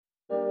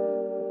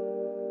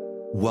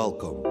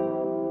Welcome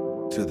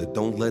to the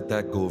Don't Let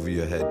That Go Over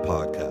Your Head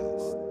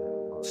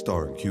podcast,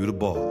 starring Q the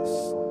Boss.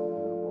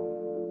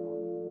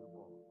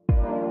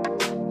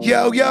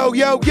 Yo, yo,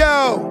 yo,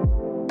 yo.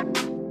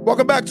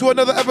 Welcome back to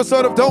another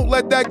episode of Don't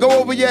Let That Go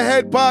Over Your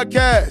Head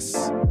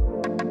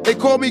podcast. They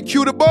call me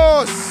Q the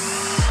Boss.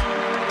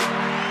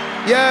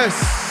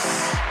 Yes.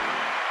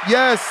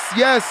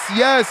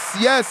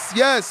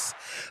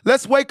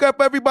 Let's wake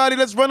up, everybody.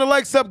 Let's run the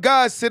lights up,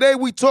 guys. Today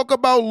we talk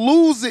about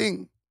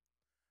losing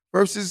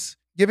versus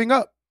giving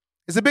up.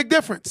 It's a big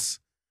difference.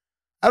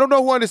 I don't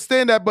know who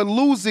understand that, but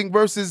losing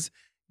versus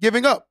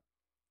giving up.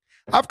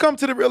 I've come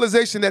to the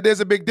realization that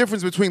there's a big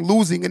difference between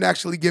losing and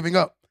actually giving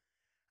up.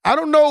 I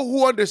don't know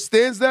who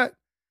understands that,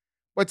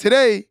 but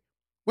today,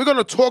 we're going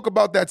to talk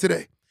about that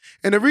today.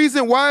 And the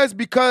reason why is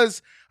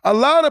because a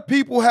lot of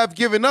people have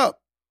given up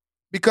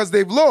because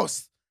they've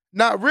lost,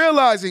 not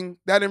realizing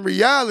that in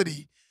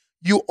reality,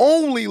 you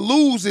only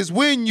lose is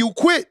when you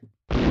quit.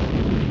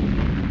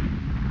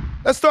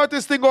 Let's start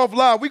this thing off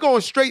live. We're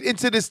going straight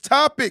into this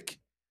topic.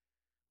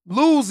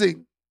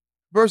 Losing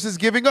versus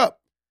giving up.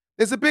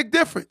 There's a big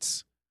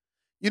difference.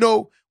 You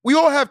know, we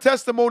all have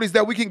testimonies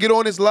that we can get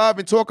on this live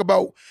and talk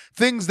about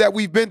things that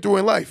we've been through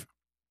in life.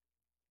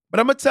 But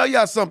I'm going to tell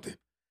y'all something.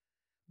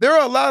 There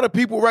are a lot of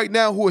people right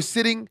now who are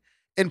sitting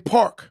in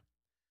park,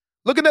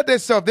 looking at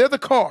themselves. They're the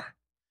car.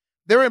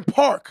 They're in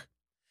park.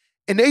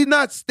 And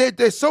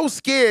they're so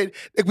scared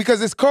because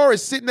this car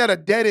is sitting at a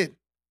dead end,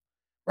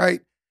 right?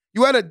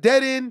 You at a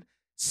dead end,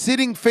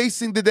 sitting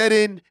facing the dead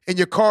end, and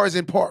your car is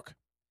in park.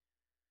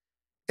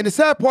 And the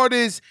sad part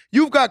is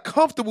you've got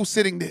comfortable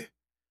sitting there.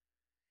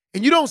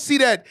 And you don't see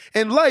that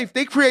in life.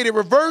 They created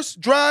reverse,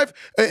 drive,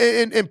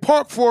 and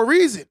park for a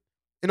reason,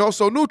 and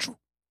also neutral.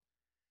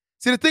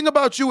 See, the thing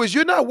about you is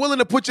you're not willing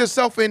to put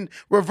yourself in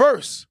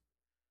reverse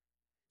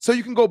so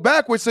you can go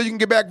backwards so you can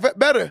get back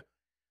better.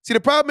 See, the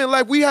problem in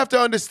life, we have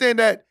to understand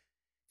that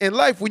in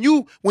life, when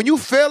you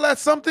fail at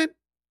something,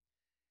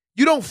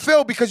 you don't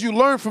fail because you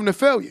learn from the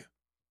failure.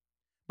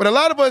 But a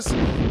lot of us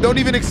don't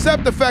even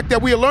accept the fact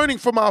that we are learning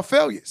from our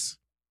failures.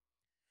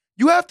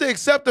 You have to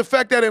accept the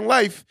fact that in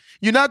life,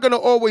 you're not going to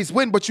always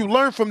win, but you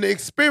learn from the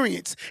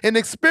experience. And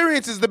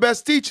experience is the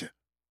best teacher.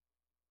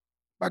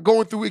 By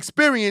going through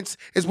experience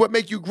is what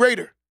makes you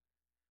greater.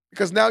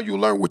 Because now you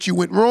learn what you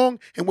went wrong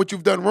and what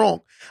you've done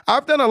wrong.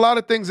 I've done a lot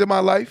of things in my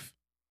life.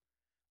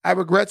 I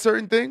regret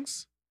certain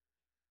things.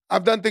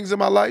 I've done things in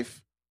my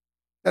life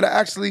that I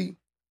actually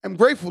am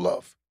grateful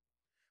of.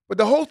 But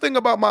the whole thing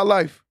about my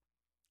life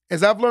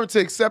is I've learned to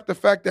accept the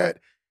fact that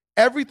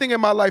everything in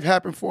my life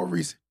happened for a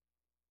reason.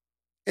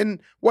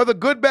 And whether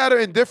good, bad, or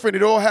indifferent,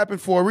 it all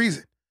happened for a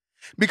reason.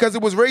 Because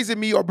it was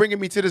raising me or bringing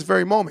me to this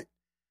very moment.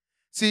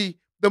 See,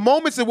 the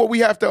moments of what we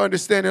have to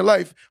understand in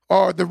life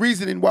are the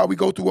reasoning why we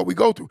go through what we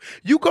go through.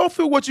 You go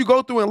through what you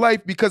go through in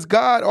life because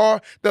God or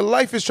the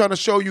life is trying to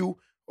show you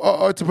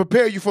or to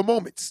prepare you for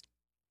moments,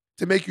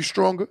 to make you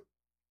stronger,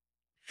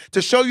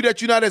 to show you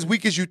that you're not as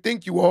weak as you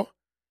think you are.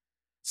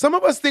 Some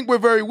of us think we're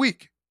very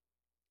weak.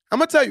 I'm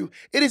going to tell you,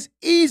 it is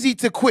easy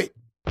to quit,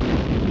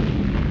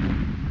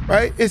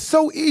 right? It's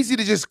so easy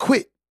to just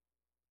quit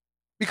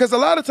because a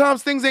lot of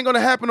times things ain't going to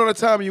happen on the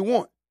time you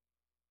want.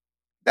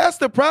 That's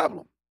the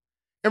problem.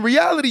 In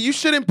reality, you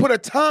shouldn't put a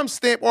time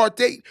stamp or a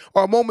date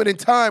or a moment in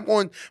time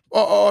on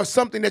or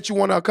something that you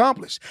want to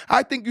accomplish.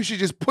 I think you should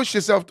just push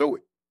yourself through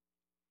it.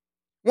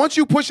 Once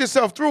you push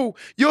yourself through,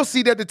 you'll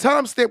see that the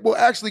time stamp will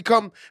actually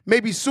come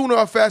maybe sooner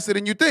or faster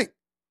than you think.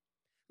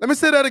 Let me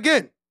say that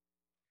again.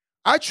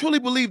 I truly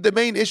believe the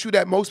main issue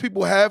that most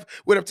people have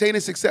with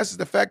obtaining success is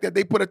the fact that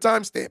they put a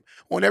timestamp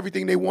on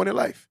everything they want in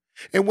life.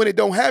 And when it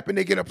don't happen,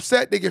 they get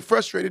upset, they get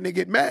frustrated, and they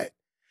get mad.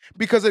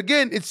 Because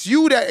again, it's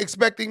you that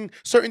expecting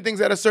certain things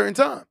at a certain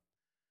time.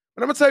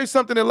 But I'm going to tell you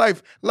something in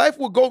life. Life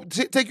will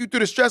take you through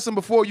the stressing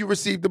before you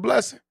receive the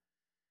blessing.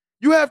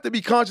 You have to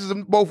be conscious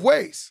of both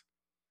ways.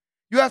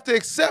 You have to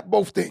accept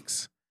both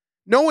things,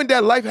 knowing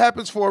that life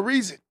happens for a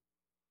reason.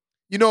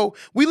 You know,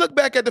 we look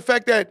back at the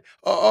fact that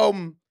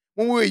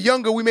when we were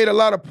younger, we made a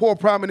lot of poor,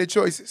 prominent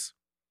choices.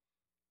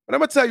 But I'm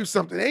going to tell you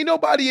something. Ain't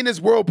nobody in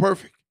this world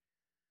perfect.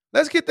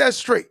 Let's get that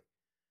straight.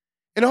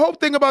 And the whole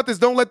thing about this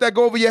Don't Let That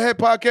Go Over Your Head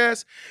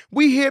podcast,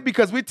 we here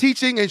because we're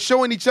teaching and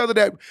showing each other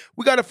that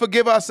we got to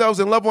forgive ourselves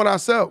and love on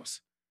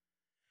ourselves.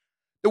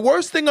 The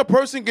worst thing a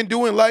person can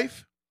do in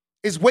life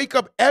is wake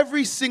up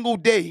every single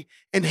day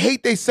and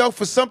hate themselves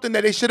for something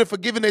that they should have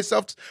forgiven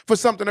themselves for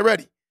something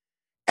already.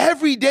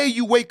 Every day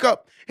you wake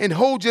up and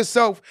hold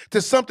yourself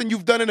to something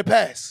you've done in the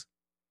past.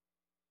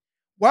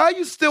 Why are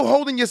you still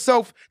holding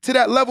yourself to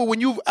that level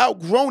when you've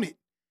outgrown it?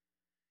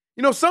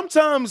 You know,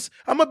 sometimes,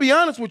 I'm going to be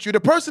honest with you,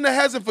 the person that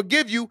hasn't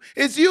forgive you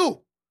is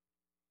you.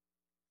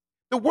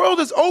 The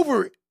world is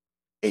over it.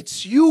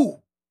 It's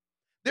you.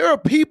 There are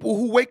people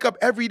who wake up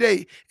every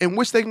day and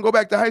wish they can go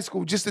back to high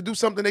school just to do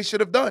something they should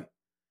have done.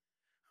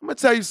 I'm going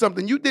to tell you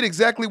something. You did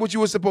exactly what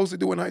you were supposed to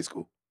do in high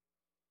school.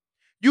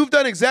 You've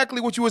done exactly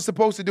what you were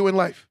supposed to do in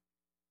life.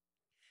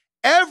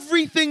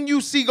 Everything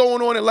you see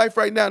going on in life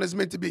right now is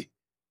meant to be.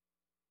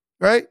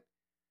 Right?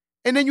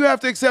 And then you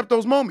have to accept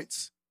those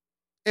moments.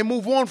 and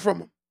move on from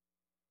them.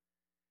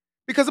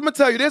 Because I'm going to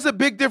tell you, there's a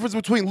big difference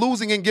between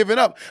losing and giving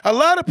up. A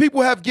lot of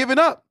people have given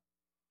up.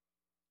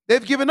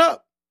 They've given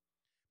up.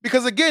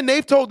 Because again,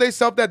 they've told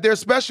themselves that they're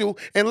special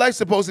and life's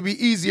supposed to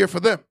be easier for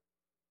them.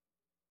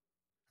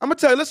 I'm going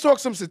to tell you, let's talk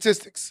some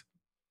statistics.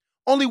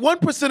 Only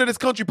 1% of this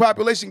country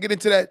population get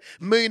into that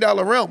 $1 million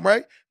realm,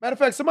 right? Matter of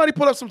fact, somebody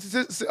pull up some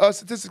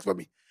statistics for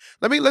me.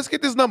 Let's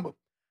get this number.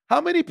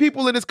 How many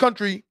people in this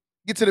country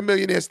get to the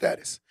millionaire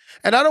status?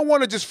 And I don't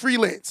want to just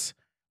freelance.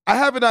 I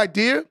have an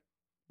idea,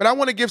 but I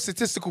want to give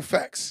statistical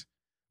facts,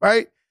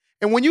 right?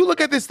 And when you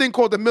look at this thing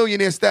called the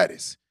millionaire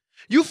status,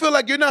 you feel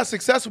like you're not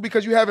successful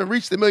because you haven't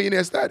reached the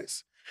millionaire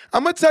status.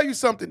 I'm going to tell you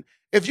something.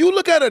 If you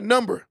look at a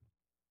number,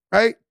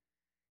 right,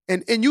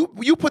 and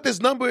you put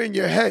this number in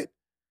your head,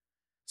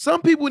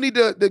 some people need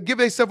to give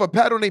themselves a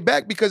pat on their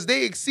back because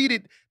they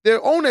exceeded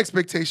their own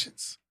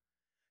expectations.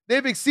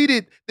 They've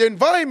exceeded the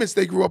environments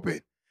they grew up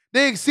in.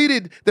 They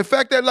exceeded the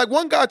fact that, like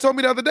one guy told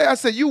me the other day, I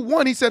said, you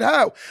won. He said,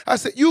 how? I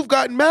said, you've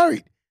gotten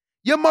married.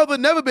 Your mother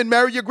never been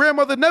married. Your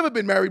grandmother never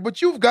been married,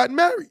 but you've gotten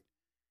married.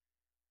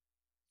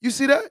 You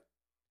see that?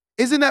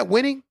 Isn't that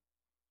winning?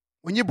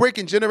 When you're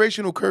breaking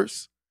generational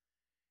curse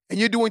and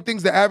you're doing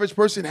things the average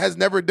person has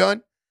never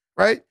done,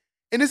 right?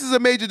 And this is a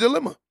major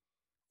dilemma.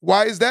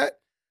 Why is that?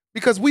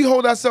 Because we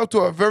hold ourselves to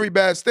a very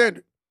bad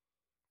standard,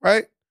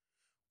 right?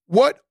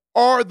 What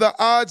are the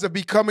odds of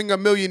becoming a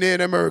millionaire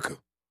in America?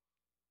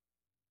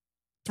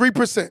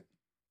 3%.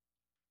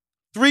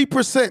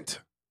 3%,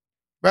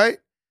 right?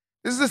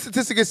 This is a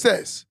statistic it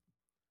says,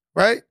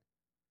 right?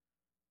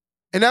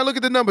 And now look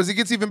at the numbers. It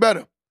gets even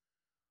better.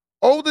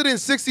 Older than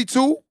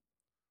 62,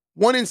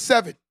 1 in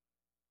 7.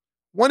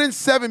 1 in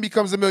 7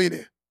 becomes a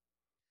millionaire.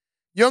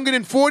 Younger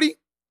than 40,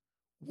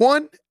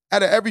 1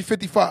 out of every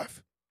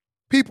 55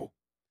 people.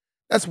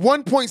 That's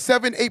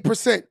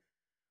 1.78%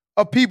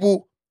 of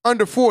people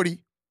under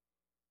 40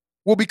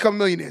 will become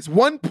millionaires.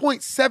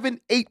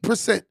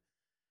 1.78%.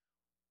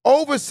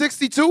 Over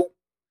 62,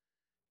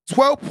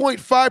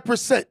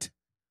 12.5%.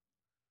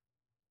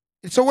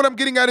 And so what I'm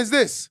getting at is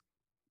this.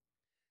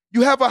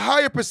 You have a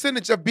higher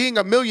percentage of being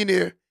a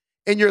millionaire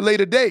in your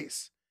later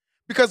days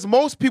because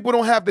most people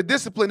don't have the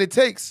discipline it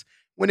takes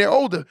when they're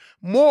older.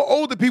 More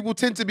older people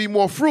tend to be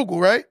more frugal,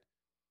 right?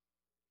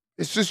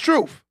 It's just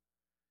truth.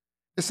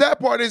 The sad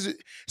part is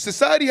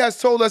society has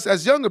told us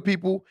as younger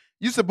people,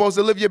 you're supposed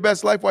to live your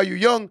best life while you're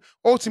young,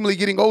 ultimately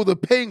getting older,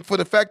 paying for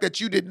the fact that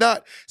you did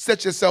not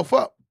set yourself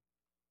up.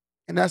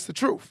 And that's the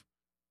truth.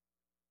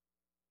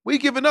 We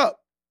giving up.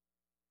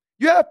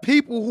 You have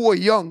people who are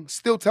young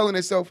still telling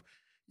themselves,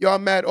 yo,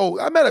 I'm mad old.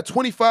 I met a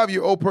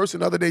 25-year-old person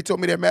the other day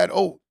told me they're mad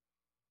old.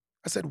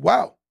 I said,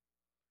 wow,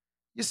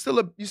 you're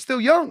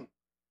still young.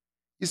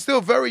 You're still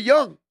very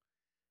young.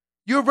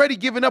 You're already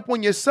giving up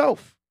on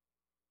yourself.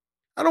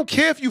 I don't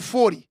care if you're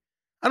 40.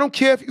 I don't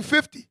care if you're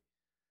 50.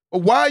 But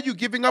why are you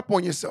giving up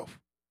on yourself?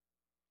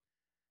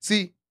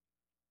 See,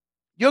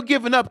 your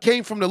giving up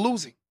came from the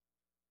losing.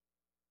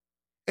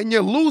 And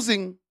your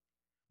losing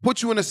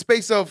puts you in a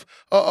space of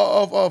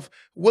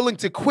willing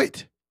to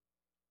quit,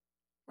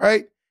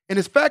 right? And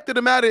the fact of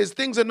the matter is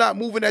things are not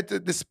moving at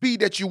the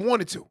speed that you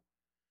wanted to.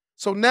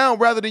 So now,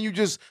 rather than you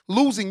just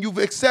losing, you've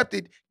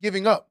accepted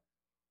giving up.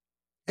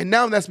 And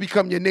now that's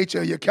become your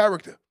nature, your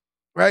character,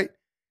 right?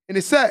 And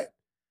it's sad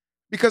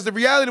because the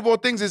reality of all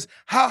things is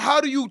how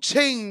do you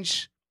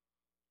change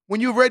when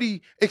you've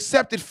already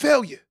accepted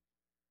failure?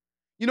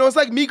 You know, it's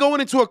like me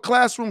going into a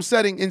classroom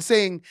setting and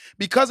saying,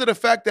 because of the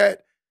fact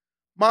that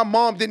my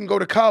mom didn't go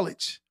to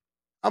college,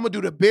 I'm going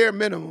to do the bare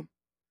minimum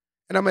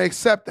and I'm going to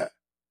accept that.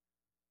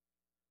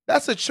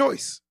 That's a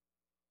choice.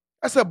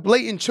 That's a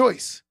blatant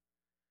choice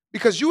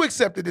because you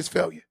accepted this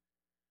failure,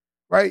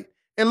 right?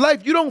 In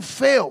life, you don't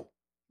fail,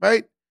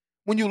 right?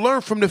 When you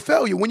learn from the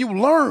failure, when you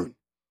learn,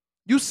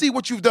 you see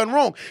what you've done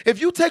wrong.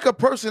 If you take a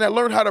person that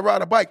learned how to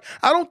ride a bike,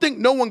 I don't think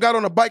no one got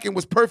on a bike and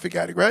was perfect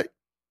at it, right?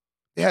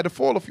 They had to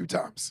fall a few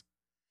times.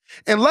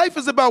 And life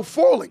is about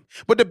falling.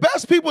 But the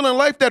best people in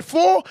life that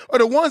fall are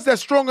the ones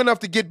that's strong enough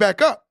to get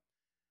back up.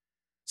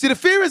 See, the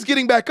fear is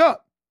getting back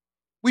up.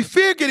 We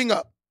fear getting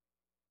up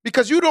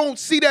because you don't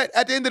see that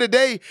at the end of the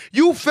day.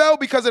 You fell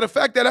because of the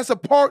fact that that's a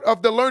part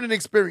of the learning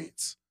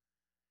experience.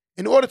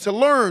 In order to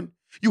learn,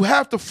 you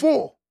have to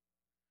fall,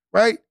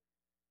 right?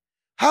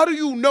 How do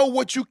you know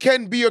what you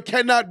can be or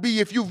cannot be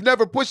if you've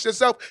never pushed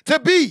yourself to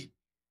be?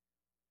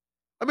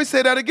 Let me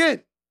say that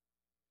again.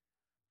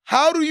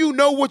 How do you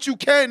know what you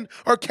can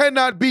or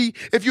cannot be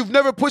if you've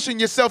never pushing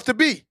yourself to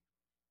be?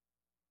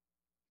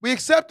 We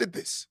accepted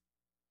this.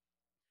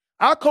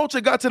 Our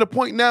culture got to the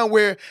point now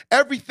where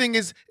everything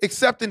is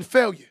accepting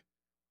failure.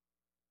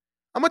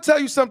 I'm going to tell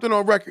you something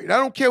on record. I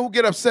don't care who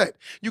get upset.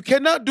 You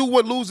cannot do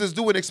what losers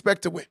do and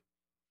expect to win.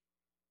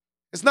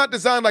 It's not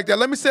designed like that.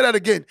 Let me say that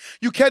again.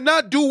 You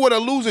cannot do what a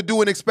loser do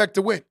and expect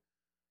to win.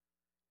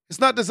 It's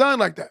not designed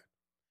like that.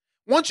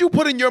 Once you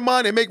put in your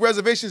mind and make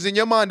reservations in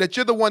your mind that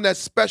you're the one that's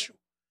special,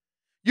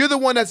 you're the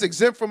one that's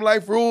exempt from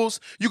life rules,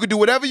 you can do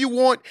whatever you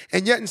want,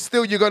 and yet and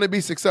still you're going to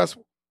be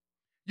successful.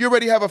 You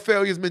already have a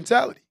failure's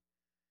mentality.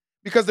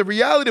 Because the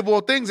reality of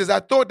all things is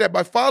I thought that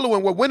by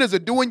following what winners are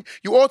doing,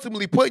 you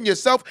ultimately putting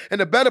yourself in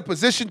a better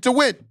position to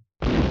win.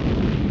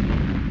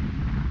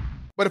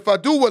 But if I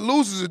do what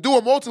losers are do,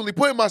 I'm ultimately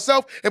putting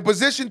myself in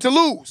position to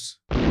lose.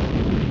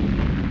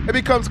 It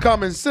becomes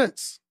common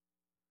sense.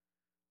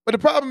 But the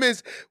problem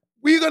is,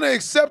 we're going to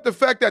accept the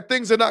fact that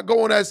things are not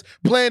going as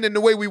planned in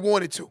the way we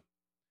wanted to.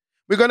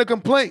 We're going to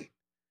complain.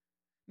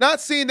 Not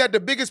seeing that the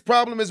biggest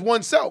problem is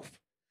oneself.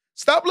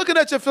 Stop looking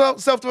at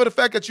yourself for the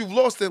fact that you've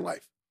lost in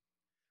life.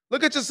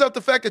 Look at yourself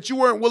the fact that you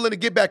weren't willing to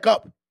get back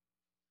up.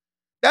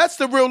 That's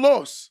the real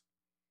loss.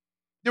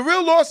 The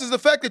real loss is the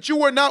fact that you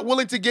were not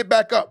willing to get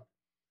back up.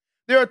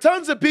 There are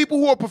tons of people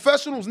who are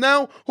professionals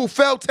now who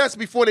failed tests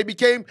before they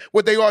became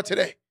what they are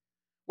today.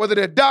 Whether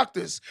they're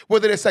doctors,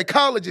 whether they're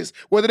psychologists,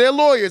 whether they're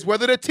lawyers,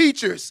 whether they're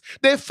teachers.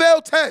 They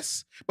failed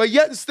tests, but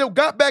yet still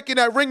got back in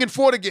that ring and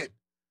fought again.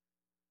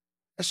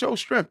 That shows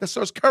strength. That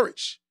shows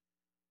courage.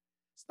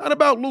 It's not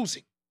about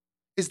losing.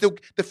 It's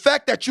the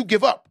fact that you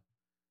give up.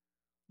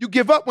 You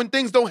give up when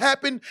things don't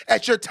happen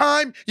at your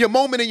time, your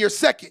moment, and your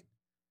second.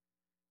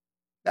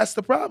 That's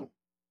the problem.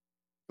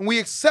 And we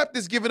accept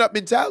this giving up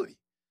mentality.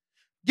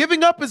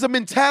 Giving up is a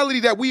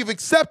mentality that we've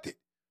accepted.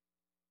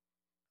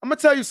 I'm going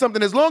to tell you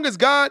something. As long as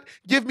God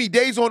give me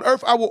days on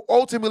earth, I will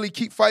ultimately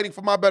keep fighting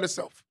for my better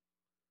self.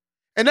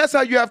 And that's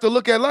how you have to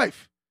look at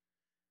life,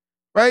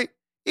 right?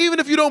 Even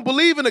if you don't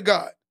believe in a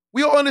God,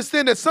 we all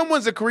understand that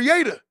someone's a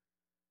creator.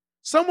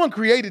 Someone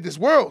created this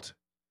world,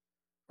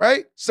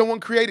 right? Someone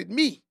created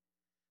me.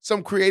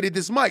 Someone created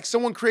this mic.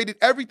 Someone created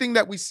everything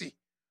that we see.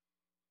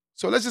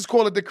 So let's just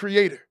call it the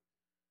creator,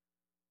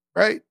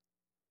 right?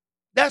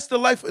 That's the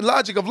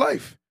logic of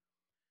life.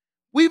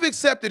 We've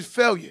accepted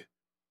failure.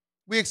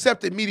 We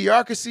accepted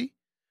mediocrity.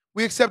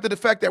 We accepted the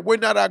fact that we're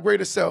not our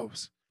greater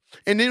selves.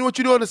 And then what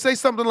you're doing is say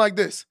something like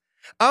this.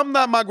 I'm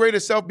not my greater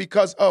self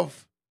because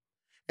of.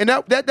 And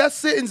that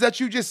sentence that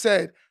you just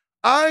said,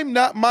 I'm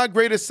not my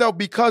greater self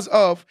because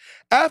of,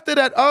 after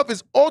that of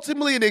is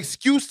ultimately an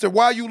excuse to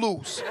why you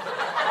lose.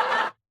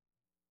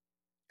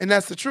 And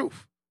that's the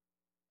truth.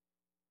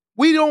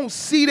 We don't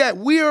see that.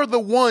 We are the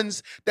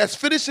ones that's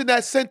finishing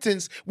that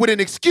sentence with an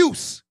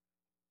excuse.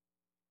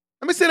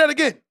 Let me say that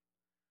again.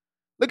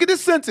 Look at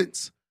this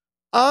sentence.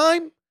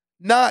 I'm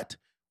not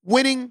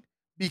winning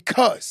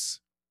because.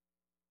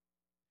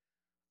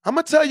 I'm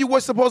going to tell you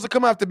what's supposed to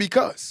come after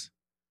because.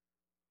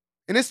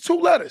 And it's 2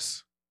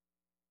 letters.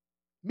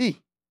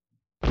 Me.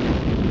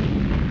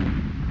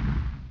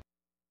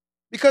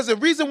 Because the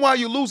reason why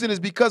you're losing is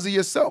because of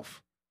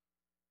yourself.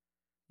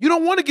 You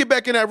don't want to get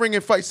back in that ring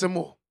and fight some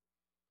more.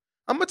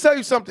 I'm going to tell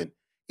you something.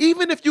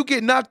 Even if you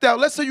get knocked out,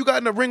 let's say you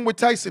got in a ring with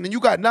Tyson and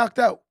you got knocked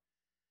out.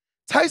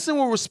 Tyson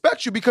will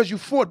respect you because you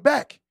fought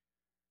back.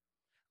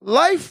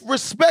 Life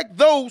respect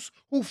those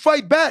who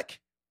fight back.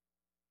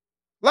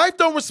 Life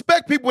don't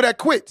respect people that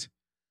quit.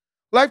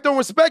 Life don't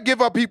respect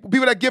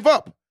people that give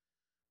up.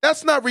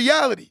 That's not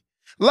reality.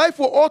 Life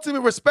will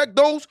ultimately respect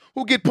those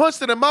who get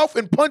punched in the mouth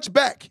and punch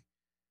back.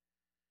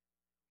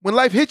 When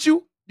life hits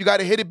you, you got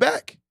to hit it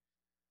back.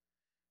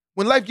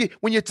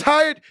 When you're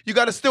tired, you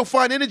got to still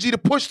find energy to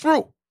push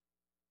through.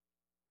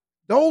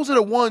 Those are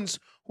the ones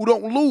who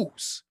don't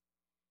lose.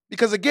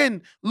 Because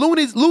again,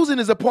 losing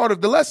is a part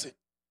of the lesson.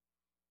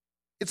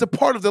 It's a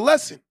part of the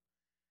lesson.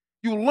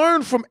 You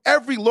learn from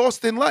every loss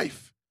in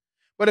life.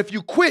 But if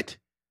you quit,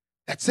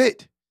 that's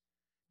it.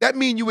 That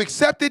means you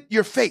accepted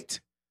your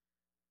fate.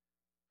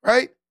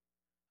 Right?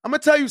 I'm going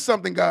to tell you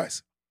something,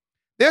 guys.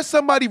 There's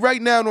somebody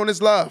right now on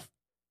this live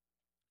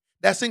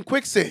that's in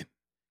quicksand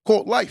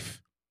called life.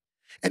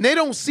 And they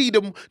don't see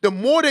the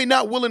more they're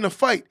not willing to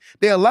fight,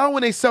 they're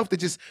allowing themselves to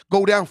just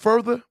go down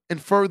further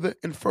and further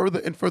and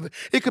further and further.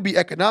 It could be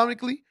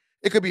economically.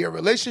 It could be a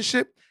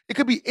relationship. It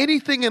could be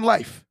anything in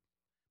life.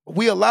 But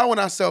we allowing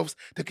ourselves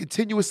to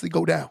continuously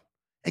go down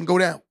and go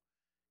down.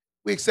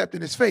 We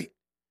accepting this fate.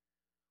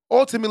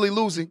 Ultimately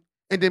losing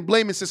and then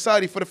blaming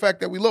society for the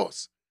fact that we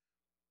lost.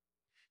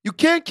 You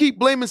can't keep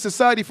blaming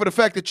society for the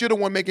fact that you're the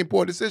one making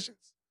poor decisions.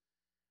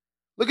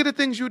 Look at the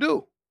things you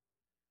do.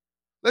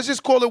 Let's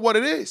just call it what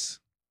it is.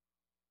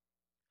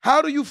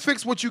 How do you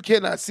fix what you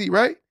cannot see,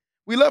 right?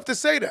 We love to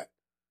say that.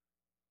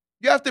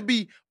 You have to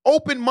be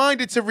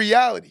open-minded to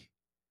reality.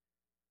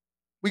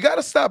 We got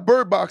to stop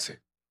bird boxing.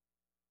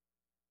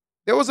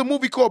 There was a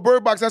movie called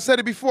Bird Box. I said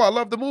it before. I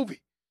love the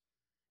movie.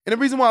 And the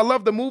reason why I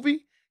love the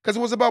movie, because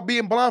it was about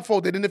being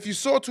blindfolded. And if you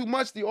saw too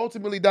much, you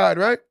ultimately died,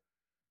 right?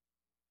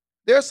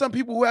 There are some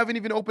people who haven't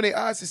even opened their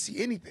eyes to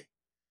see anything.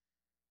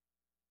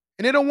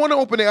 And they don't want to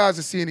open their eyes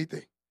to see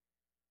anything,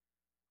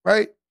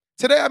 right?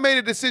 Today I made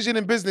a decision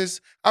in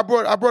business. I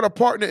brought a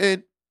partner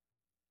in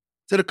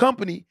to the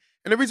company.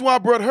 And the reason why I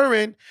brought her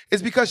in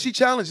is because she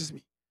challenges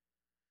me.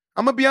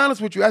 I'm going to be honest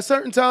with you. At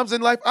certain times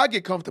in life, I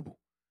get comfortable.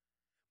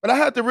 But I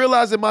had to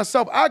realize in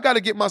myself, I got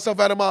to get myself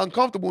out of my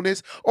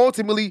uncomfortableness,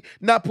 ultimately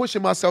not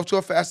pushing myself to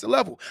a faster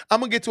level. I'm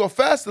going to get to a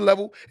faster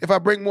level if I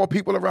bring more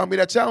people around me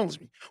that challenge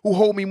me, who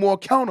hold me more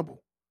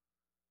accountable.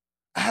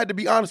 I had to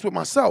be honest with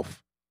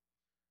myself.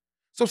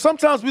 So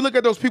sometimes we look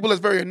at those people as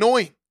very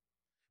annoying.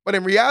 But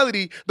in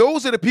reality,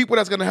 those are the people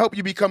that's going to help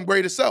you become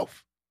greater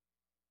self.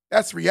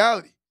 That's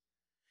reality.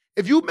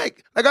 If you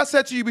make, like I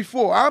said to you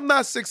before, I'm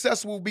not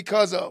successful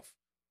because of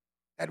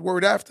that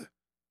word after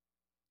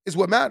is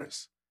what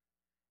matters.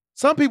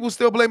 Some people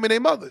still blaming their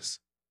mothers.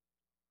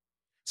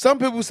 Some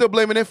people still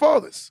blaming their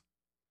fathers.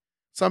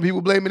 Some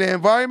people blaming their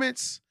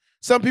environments.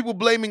 Some people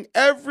blaming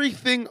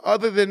everything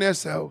other than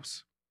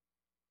themselves.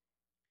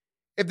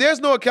 If there's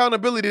no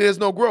accountability, there's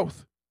no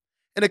growth.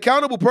 An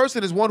accountable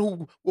person is one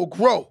who will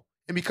grow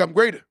and become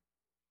greater.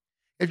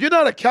 If you're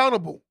not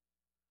accountable,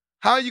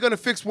 how are you going to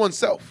fix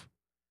oneself?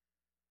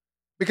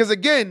 Because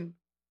again,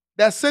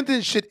 that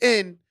sentence should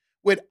end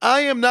with,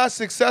 I am not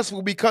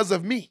successful because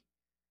of me.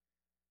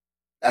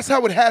 That's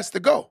how it has to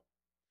go.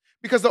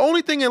 Because the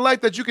only thing in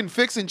life that you can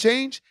fix and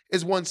change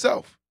is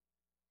oneself.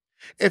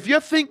 If your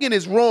thinking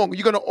is wrong,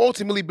 you're going to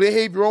ultimately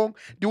behave wrong,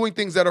 doing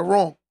things that are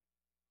wrong.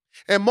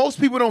 And most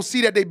people don't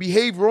see that they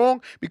behave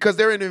wrong because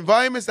they're in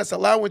environments that's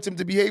allowing them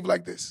to behave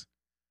like this.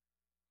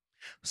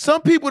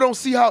 Some people don't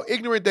see how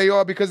ignorant they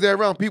are because they're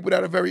around people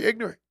that are very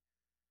ignorant.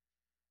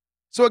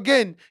 So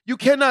again, you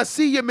cannot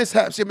see your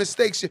mishaps, your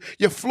mistakes,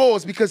 your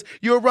flaws because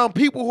you're around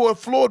people who are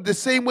flawed the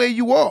same way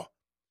you are,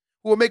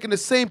 who are making the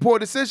same poor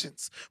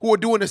decisions, who are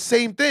doing the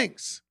same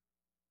things.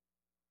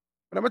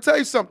 But I'm going to tell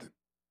you something.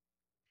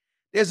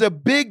 There's a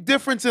big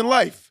difference in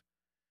life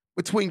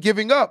between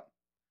giving up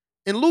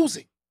and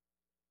losing.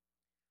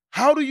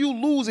 How do you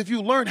lose if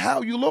you learn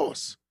how you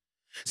lost?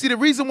 See, the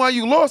reason why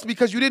you lost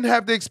because you didn't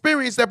have the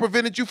experience that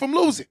prevented you from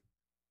losing.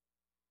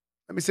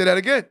 Let me say that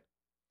again.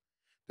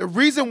 The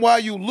reason why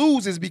you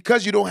lose is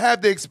because you don't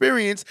have the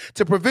experience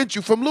to prevent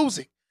you from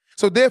losing.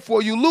 So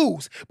therefore you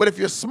lose. But if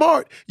you're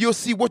smart, you'll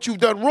see what you've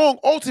done wrong,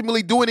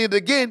 ultimately doing it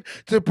again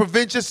to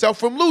prevent yourself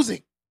from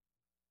losing.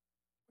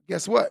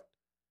 Guess what?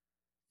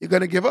 You're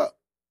going to give up.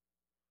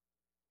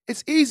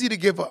 It's easy to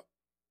give up.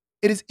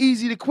 It is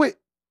easy to quit.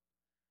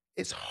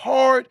 It's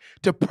hard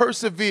to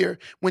persevere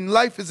when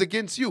life is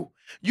against you.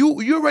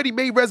 You already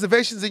made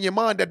reservations in your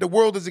mind that the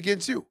world is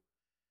against you.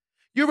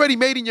 You already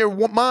made in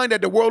your mind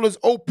that the world is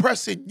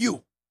oppressing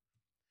you.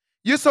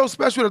 You're so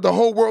special that the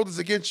whole world is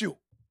against you.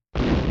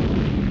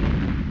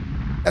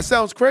 That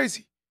sounds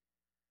crazy.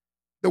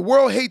 The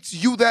world hates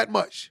you that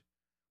much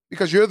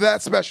because you're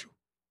that special.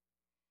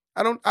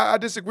 I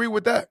disagree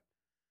with that.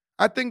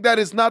 I think that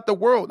is not the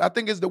world. I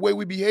think it's the way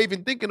we behave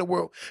and think in the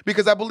world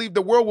because I believe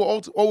the world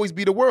will always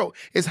be the world.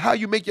 It's how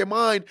you make your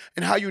mind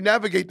and how you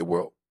navigate the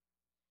world.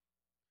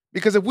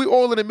 Because if we're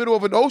all in the middle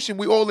of an ocean,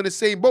 we all in the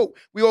same boat.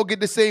 We all get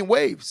the same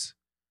waves,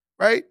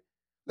 right?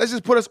 Let's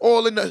just put us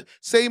all in the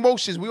same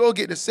oceans. We all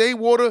get the same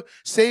water,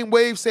 same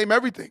waves, same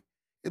everything.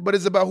 But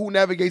it's about who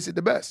navigates it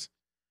the best.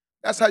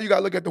 That's how you got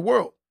to look at the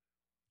world.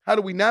 How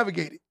do we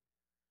navigate it,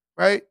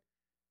 right?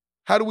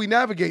 How do we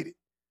navigate it?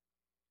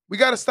 We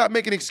got to stop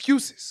making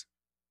excuses.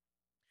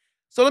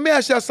 So let me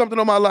ask y'all something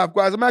on my live,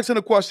 guys. I'm asking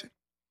a question.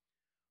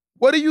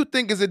 What do you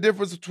think is the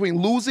difference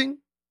between losing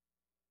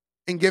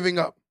and giving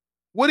up?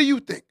 What do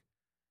you think,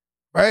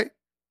 right?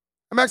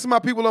 I'm asking my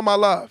people on my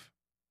live.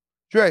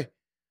 Dre,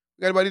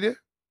 got anybody there?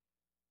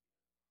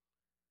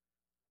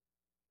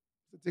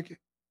 The ticket.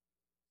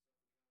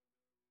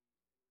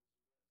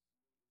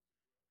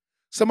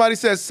 Somebody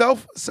says say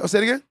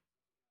it again.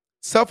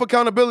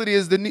 Self-accountability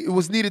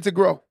was needed to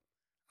grow.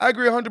 I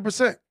agree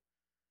 100%.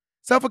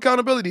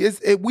 Self-accountability,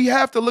 we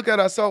have to look at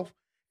ourselves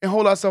and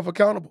hold ourselves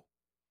accountable.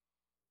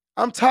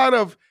 I'm tired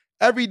of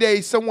every day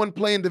someone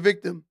playing the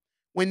victim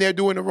when they're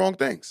doing the wrong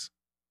things.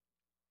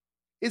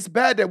 It's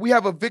bad that we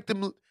have a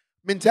victim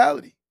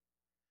mentality.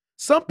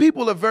 Some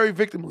people are very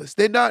victimless.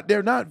 They're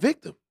not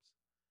victims.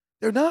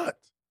 They're not.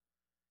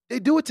 They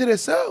do it to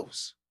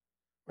themselves,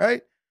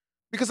 right?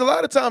 Because a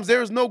lot of times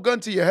there is no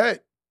gun to your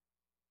head,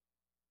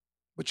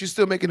 but you're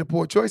still making the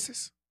poor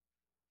choices.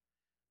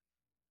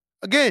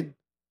 Again,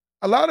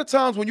 a lot of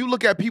times when you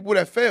look at people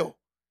that fail,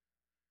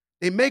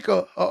 they make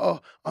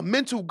a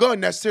mental gun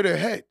that's to their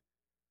head.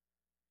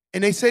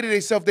 And they say to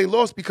themselves they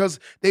lost because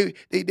they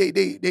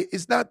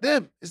it's not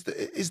them.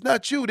 It's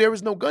not you. There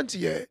is no gun to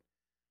your head.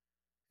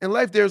 In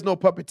life, there is no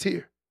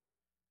puppeteer.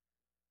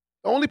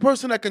 The only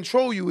person that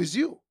control you is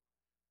you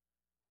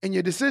and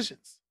your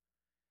decisions.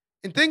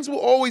 And things will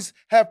always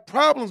have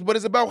problems, but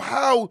it's about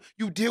how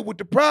you deal with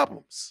the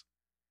problems.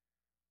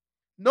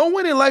 No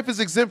one in life is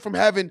exempt from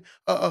having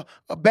a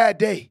bad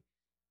day,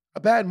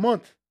 a bad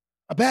month,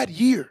 a bad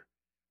year.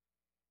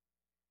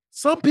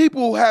 Some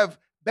people have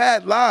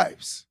bad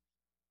lives.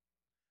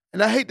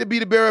 And I hate to be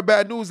the bearer of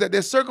bad news that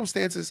their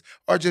circumstances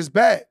are just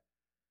bad.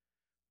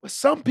 But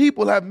some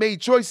people have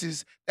made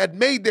choices that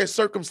made their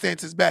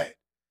circumstances bad.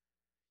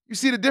 You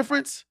see the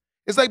difference?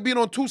 It's like being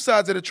on two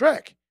sides of the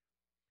track.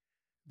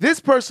 This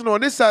person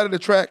on this side of the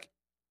track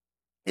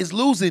is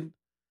losing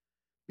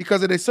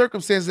because of the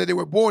circumstances that they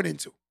were born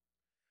into.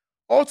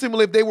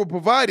 Ultimately, if they were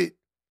provided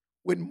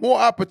with more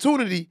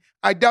opportunity,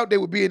 I doubt they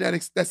would be in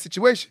that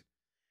situation.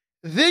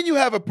 Then you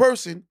have a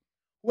person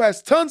who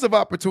has tons of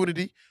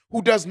opportunity,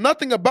 who does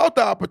nothing about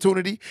the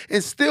opportunity,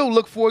 and still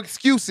look for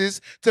excuses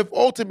to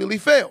ultimately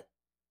fail.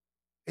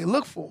 They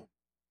look for them.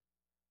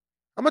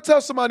 I'm going to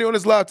tell somebody on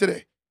this live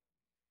today,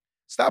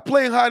 stop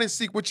playing hide and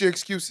seek with your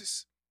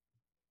excuses,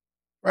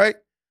 right?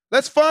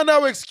 Let's find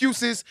our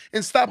excuses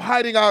and stop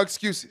hiding our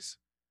excuses.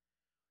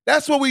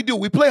 That's what we do.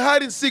 We play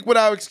hide and seek with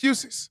our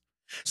excuses.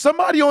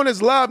 Somebody on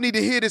this live need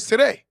to hear this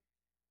today.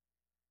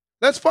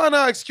 Let's find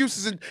our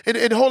excuses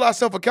and hold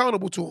ourselves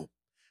accountable to them.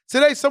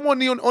 Today,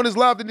 someone on this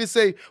live need to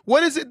say,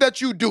 what is it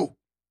that you do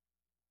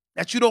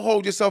that you don't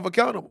hold yourself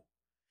accountable?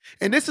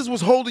 And this is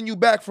what's holding you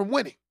back from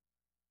winning,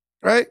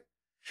 right?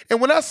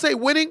 And when I say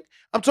winning,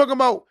 I'm talking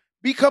about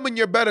becoming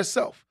your better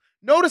self.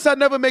 Notice I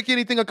never make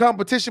anything a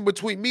competition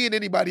between me and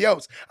anybody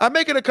else. I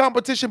make it a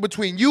competition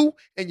between you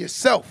and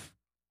yourself.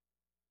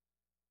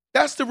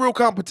 That's the real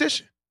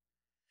competition.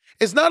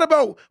 It's not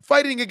about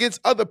fighting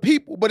against other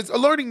people, but it's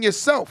learning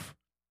yourself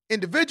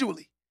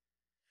individually.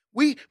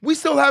 We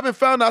still haven't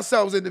found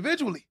ourselves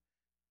individually.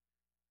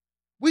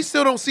 We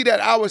still don't see that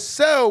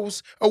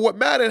ourselves are what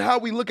matter and how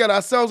we look at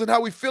ourselves and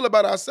how we feel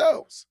about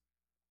ourselves.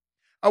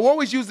 I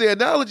always use the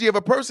analogy of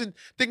a person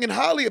thinking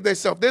highly of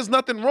themselves. There's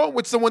nothing wrong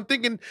with someone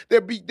thinking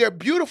they're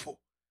beautiful.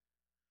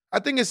 I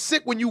think it's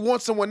sick when you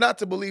want someone not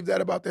to believe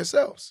that about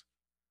themselves.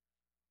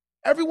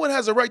 Everyone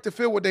has a right to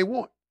feel what they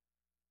want,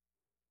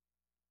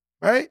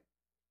 right?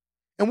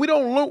 And you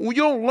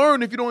don't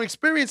learn if you don't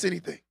experience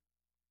anything.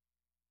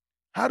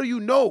 How do you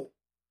know?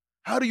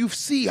 How do you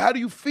see? How do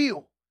you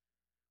feel?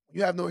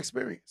 You have no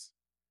experience.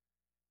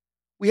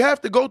 We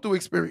have to go through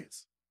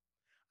experience.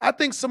 I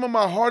think some of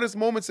my hardest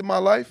moments in my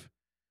life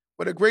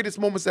were the greatest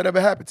moments that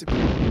ever happened to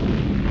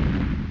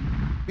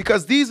me.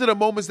 Because these are the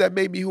moments that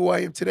made me who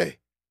I am today.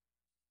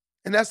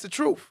 And that's the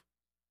truth.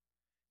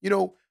 You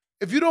know,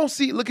 if you don't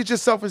look at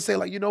yourself and say,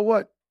 like, you know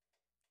what?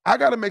 I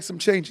got to make some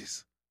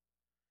changes.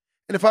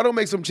 And if I don't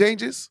make some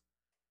changes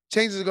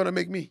are going to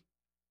make me.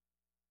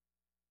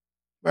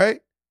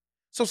 Right?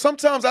 So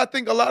sometimes I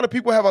think a lot of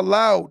people have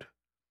allowed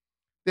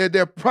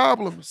their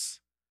problems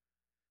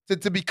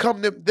to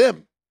become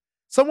them.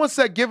 Someone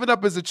said giving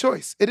up is a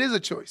choice. It is a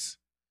choice.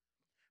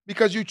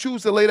 Because you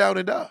choose to lay down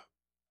and die.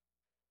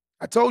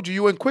 I told you,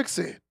 you're in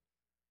quicksand.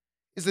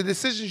 It's the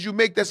decisions you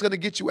make that's going to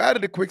get you out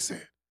of the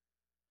quicksand.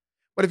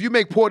 But if you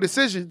make poor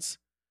decisions,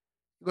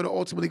 you're going to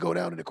ultimately go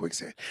down in the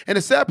quicksand. And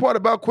the sad part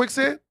about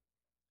quicksand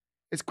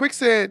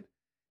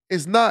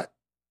is not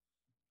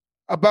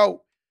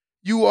about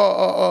you,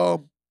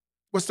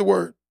 what's the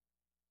word?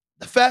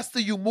 The faster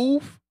you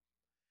move,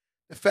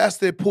 the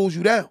faster it pulls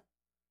you down.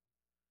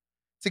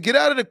 To get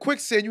out of the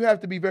quicksand, you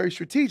have to be very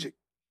strategic,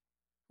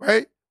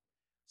 right?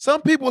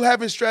 Some people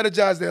haven't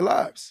strategized their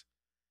lives.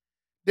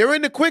 They're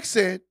in the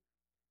quicksand,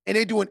 and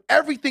they're doing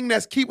everything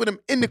that's keeping them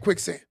in the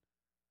quicksand.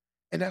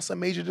 And that's a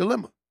major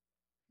dilemma,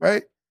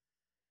 right?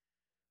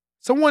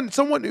 Someone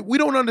we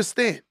don't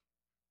understand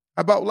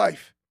about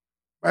life,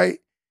 right?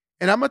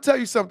 And I'm going to tell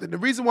you something. The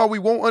reason why we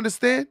won't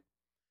understand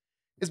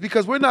is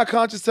because we're not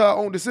conscious to our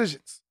own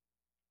decisions.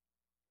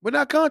 We're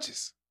not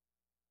conscious,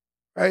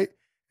 right?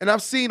 And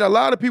I've seen a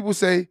lot of people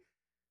say,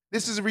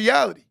 this is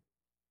reality.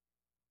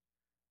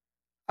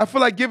 I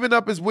feel like giving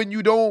up is when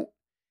you don't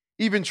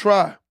even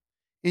try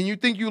and you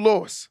think you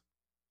lost.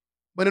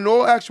 But in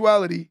all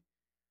actuality,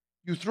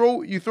 you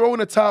throw in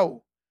a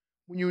towel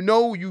when you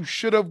know you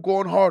should have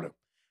gone harder.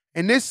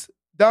 And this,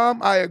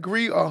 Dom, I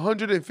agree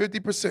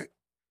 150%.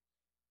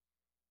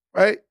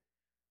 Right?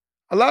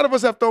 A lot of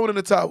us have thrown in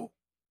the towel.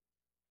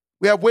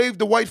 We have waved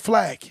the white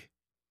flag.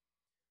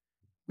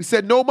 We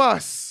said, no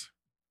mas.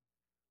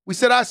 We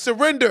said, I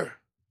surrender.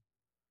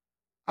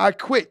 I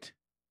quit.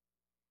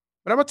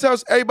 But I'm going to tell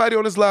everybody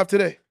on this live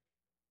today,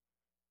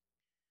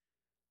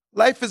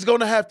 life is going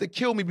to have to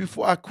kill me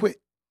before I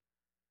quit.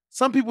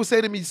 Some people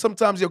say to me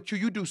sometimes, yo, Q,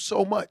 you do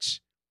so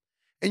much.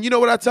 And you know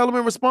what I tell them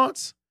in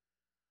response?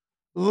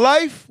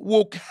 Life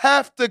will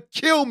have to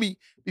kill me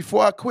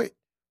before I quit.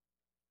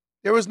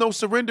 There is no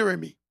surrender in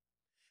me.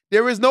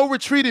 There is no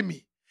retreat in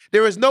me.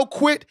 There is no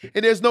quit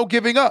and there's no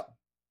giving up.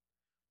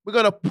 We're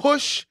going to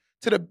push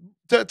to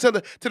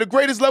the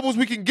greatest levels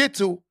we can get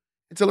to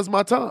until it's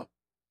my time.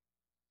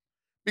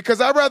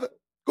 Because I'd rather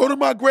go to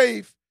my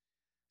grave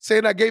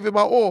saying I gave it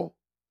my all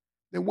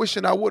than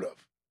wishing I would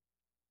have.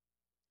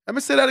 Let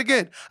me say that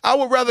again. I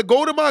would rather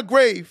go to my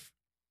grave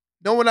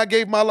knowing I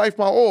gave my life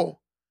my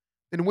all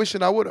than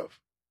wishing I would have.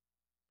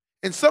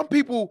 And some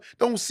people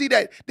don't see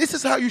that. This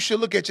is how you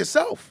should look at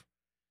yourself.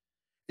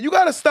 You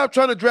got to stop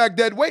trying to drag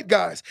dead weight,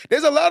 guys.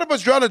 There's a lot of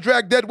us trying to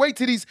drag dead weight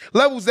to these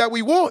levels that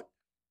we want.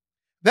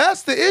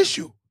 That's the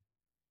issue.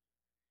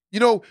 You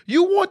know,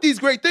 you want these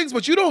great things,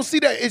 but you don't see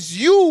that it's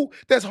you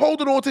that's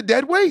holding on to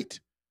dead weight.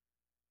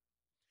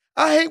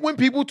 I hate when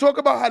people talk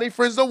about how their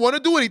friends don't want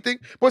to do anything,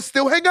 but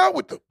still hang out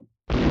with them.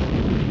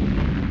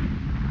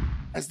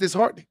 That's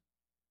disheartening.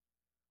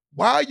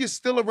 Why are you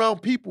still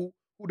around people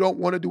who don't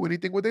want to do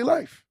anything with their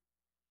life?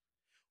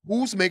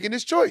 Who's making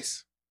this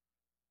choice?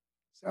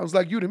 Sounds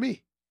like you to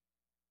me.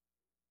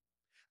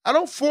 I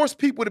don't force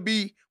people to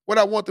be what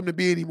I want them to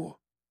be anymore.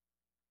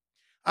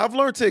 I've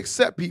learned to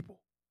accept people.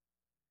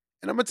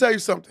 And I'm going to tell you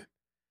something.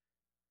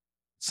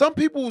 Some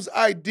people's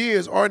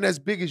ideas aren't as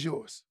big as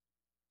yours.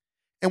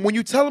 And when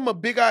you tell them a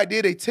big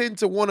idea, they tend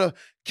to want to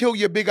kill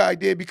your big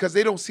idea because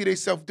they don't see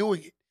themselves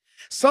doing it.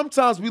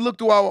 Sometimes we look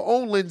through our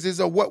own lenses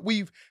of what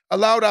we've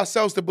allowed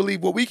ourselves to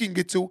believe what we can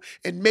get to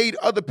and made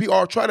other people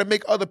or try to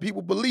make other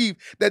people believe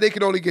that they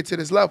can only get to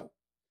this level.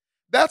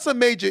 That's a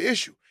major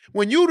issue.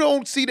 When you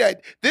don't see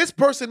that this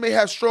person may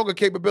have stronger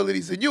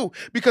capabilities than you,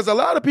 because a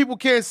lot of people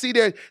can't see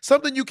that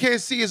something you can't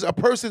see is a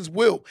person's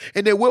will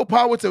and their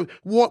willpower to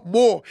want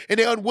more and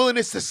their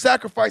unwillingness to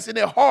sacrifice in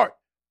their heart.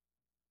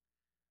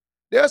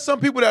 There are some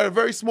people that are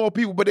very small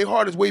people, but their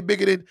heart is way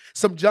bigger than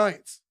some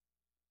giants.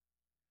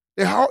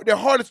 Their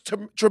heart is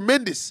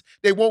tremendous.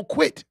 They won't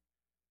quit.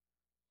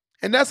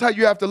 And that's how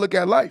you have to look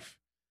at life.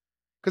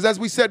 Because as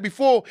we said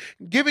before,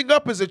 giving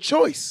up is a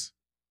choice.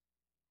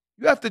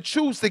 You have to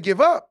choose to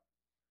give up.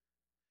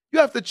 You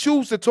have to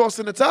choose to toss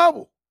in the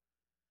towel.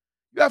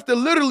 You have to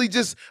literally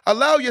just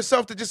allow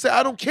yourself to just say,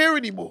 I don't care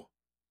anymore.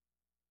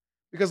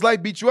 Because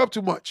life beats you up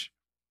too much.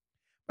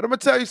 But I'm going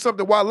to tell you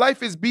something. While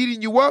life is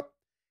beating you up,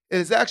 it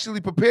is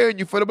actually preparing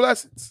you for the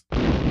blessings.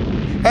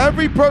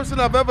 Every person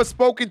I've ever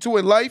spoken to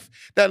in life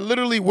that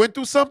literally went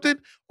through something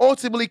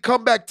ultimately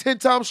come back 10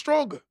 times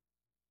stronger.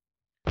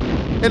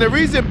 And the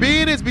reason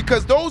being is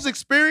because those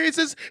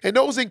experiences and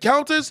those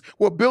encounters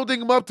were building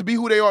them up to be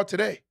who they are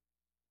today.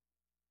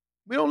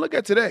 We don't look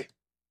at today.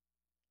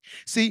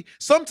 See,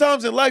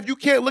 sometimes in life, you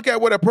can't look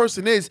at what a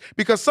person is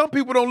because some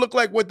people don't look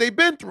like what they've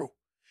been through.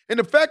 And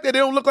the fact that they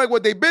don't look like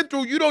what they've been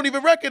through, you don't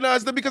even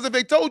recognize them because if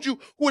they told you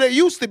who they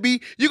used to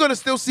be, you're going to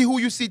still see who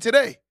you see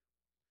today.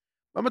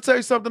 I'm going to tell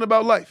you something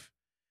about life.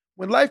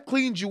 When life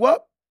cleans you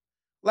up,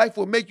 life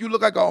will make you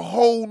look like a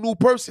whole new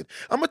person.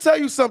 I'm going to tell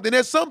you something.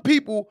 There's some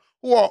people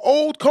who are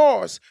old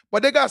cars,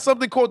 but they got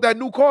something called that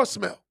new car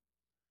smell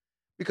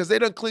because they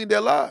done cleaned their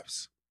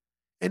lives.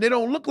 And they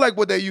don't look like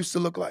what they used to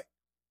look like.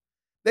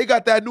 They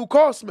got that new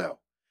car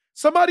smell.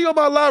 Somebody on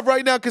my live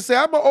right now can say,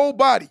 I'm an old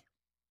body,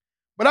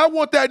 but I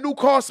want that new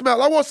car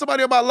smell. I want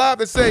somebody on my live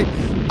to say,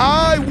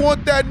 I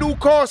want that new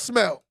car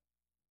smell.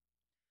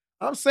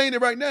 I'm saying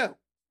it right now.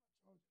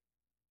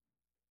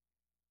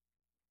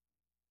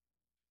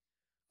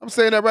 I'm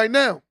saying that right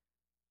now.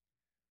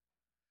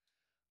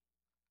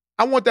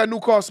 I want that new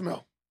car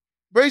smell.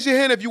 Raise your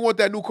hand if you want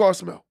that new car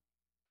smell.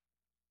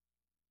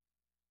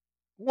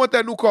 Who want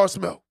that new car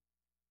smell?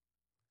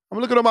 I'm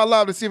looking on my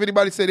live to see if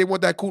anybody say they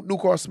want that new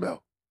car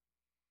smell.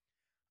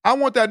 I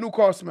want that new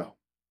car smell.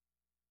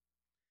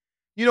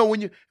 You know,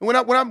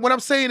 what I'm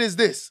saying is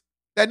this.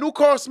 That new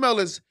car smell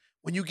is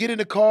when you get in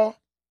the car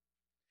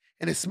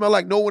and it smells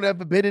like no one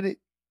ever been in it,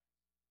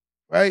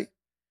 right?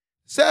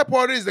 Sad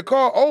part is the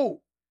car old,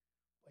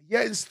 but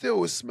yet and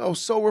still it smells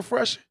so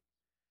refreshing.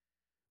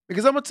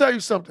 Because I'm going to tell you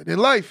something. In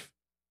life,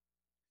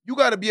 you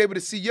got to be able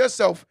to see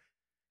yourself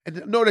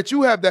and know that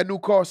you have that new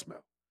car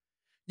smell.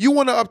 You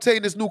want to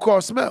obtain this new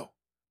car smell,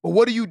 but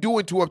what are you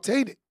doing to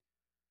obtain it?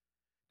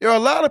 There are a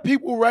lot of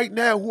people right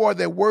now who are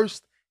their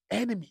worst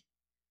enemy.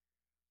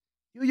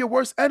 You're your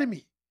worst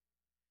enemy.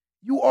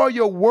 You are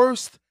your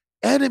worst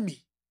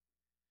enemy.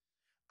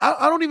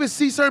 I don't even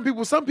see certain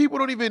people. Some people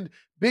don't even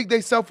big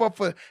themselves up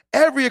for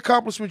every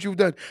accomplishment you've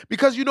done.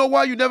 Because you know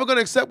why? You're never going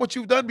to accept what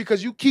you've done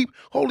because you keep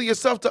holding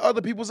yourself to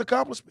other people's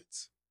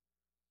accomplishments.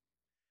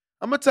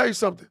 I'm going to tell you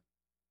something.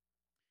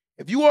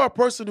 If you are a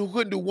person who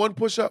couldn't do one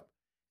push-up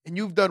and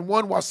you've done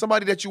one while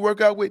somebody that you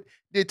work out with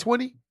did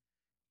 20,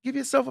 give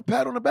yourself a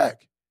pat on the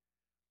back.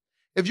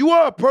 If you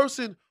are a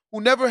person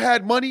who never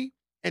had money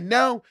and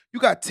now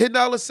you got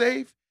 $10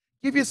 saved,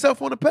 give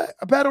yourself a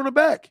pat on the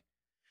back.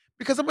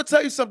 Because I'm going to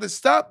tell you something.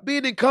 Stop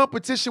being in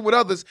competition with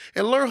others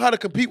and learn how to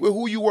compete with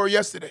who you were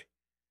yesterday.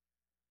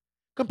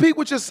 Compete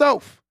with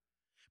yourself.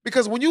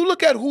 Because when you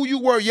look at who you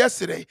were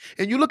yesterday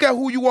and you look at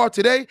who you are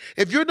today,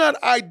 if you're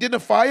not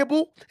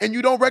identifiable and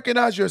you don't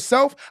recognize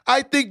yourself,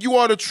 I think you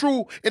are the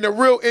true and the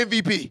real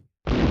MVP.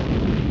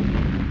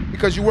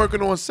 Because you're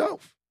working on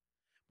self.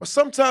 But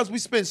sometimes we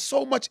spend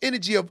so much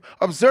energy of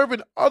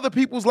observing other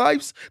people's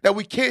lives that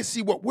we can't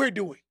see what we're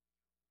doing.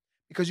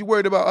 Because you're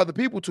worried about other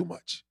people too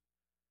much.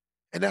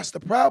 And that's the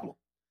problem.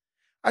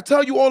 I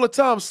tell you all the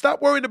time,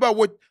 stop worrying about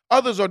what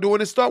others are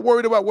doing and start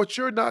worrying about what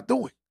you're not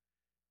doing.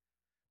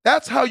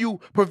 That's how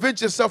you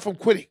prevent yourself from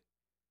quitting.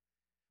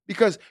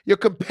 Because your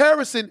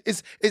comparison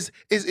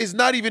is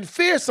not even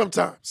fair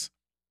sometimes.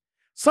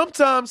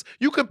 Sometimes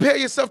you compare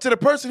yourself to the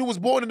person who was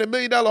born in $1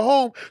 million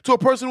home to a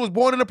person who was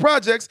born in the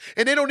projects,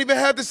 and they don't even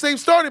have the same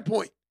starting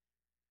point.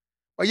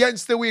 But yet and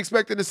still we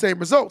expecting the same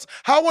results.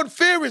 How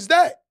unfair is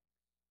that?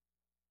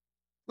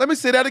 Let me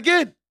say that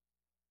again.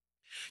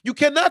 You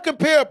cannot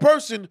compare a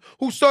person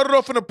who started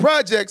off in the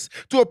projects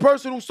to a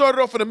person who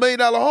started off in $1 million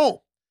home.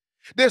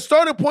 Their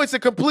starting points are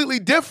completely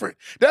different.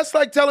 That's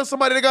like telling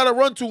somebody they got to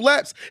run 2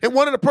 laps and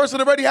one of the person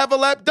already have a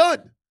lap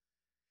done.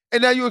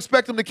 And now you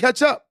expect them to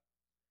catch up.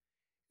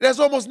 That's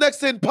almost next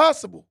to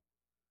impossible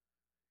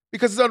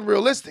because it's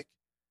unrealistic.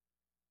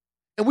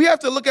 And we have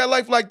to look at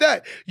life like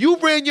that. You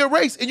ran your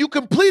race and you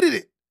completed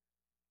it.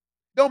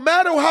 Don't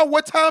matter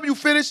what time you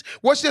finished,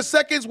 what's your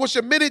seconds, what's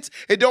your minutes,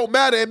 it don't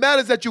matter. It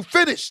matters that you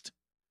finished.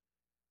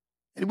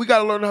 And we got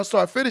to learn how to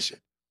start finishing.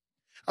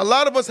 A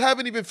lot of us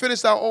haven't even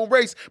finished our own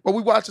race, but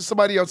we watching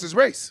somebody else's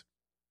race.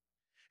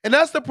 And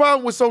that's the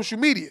problem with social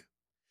media.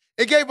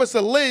 It gave us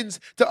a lens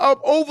to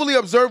overly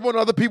observe on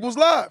other people's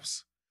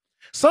lives.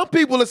 Some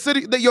people are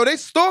sitting, they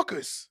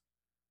stalkers.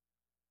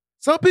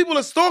 Some people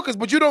are stalkers,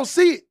 but you don't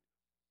see it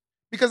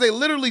because they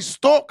literally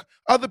stalk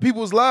other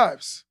people's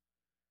lives,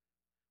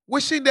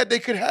 wishing that they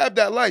could have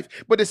that life.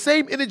 But the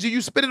same energy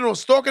you spending on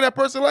stalking that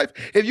person's life,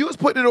 if you was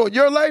putting it on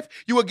your life,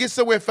 you would get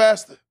somewhere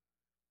faster.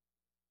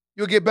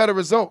 You'll get better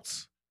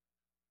results.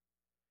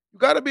 You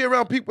got to be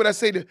around people that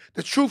say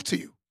the truth to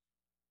you,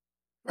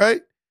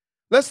 right?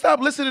 Let's stop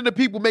listening to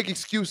people make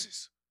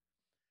excuses.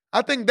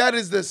 I think that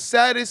is the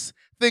saddest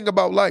thing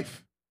about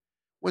life,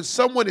 when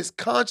someone is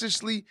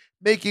consciously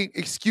making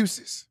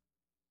excuses.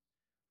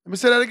 Let me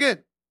say that again.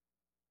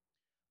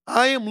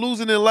 I am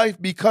losing in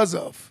life because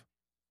of.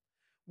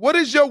 What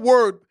is your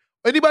word?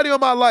 Anybody on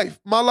my live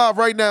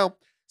right now,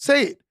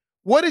 say it.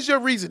 What is your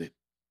reasoning?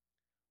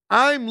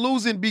 I'm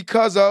losing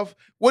because of.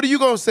 What are you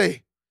going to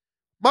say?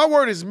 My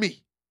word is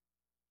me.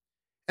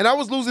 And I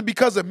was losing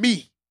because of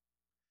me.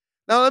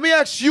 Now, let me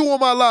ask you on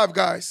my live,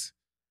 guys.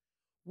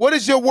 What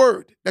is your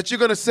word that you're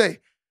going to say?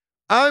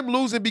 I'm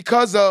losing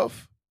because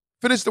of.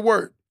 Finish the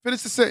word.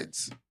 Finish the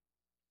sentence.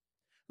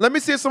 Let me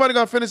see if somebody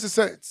going to finish the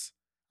sentence.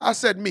 I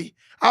said me.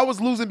 I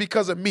was losing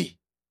because of me.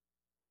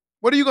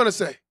 What are you going to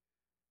say?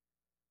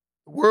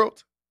 The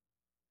world.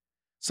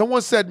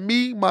 Someone said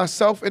me,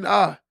 myself, and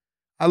I.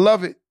 I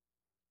love it.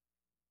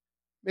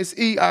 Miss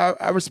E,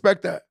 I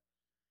respect that.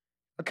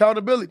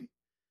 Accountability.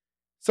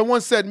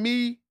 Someone said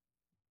me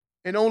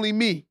and only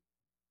me.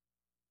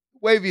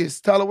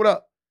 Wavius, tell her what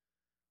up.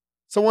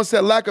 Someone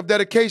said lack of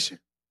dedication.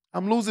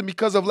 I'm losing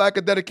because of lack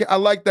of dedication. I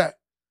like that.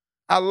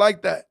 I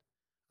like that.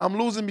 I'm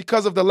losing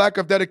because of the lack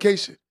of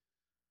dedication.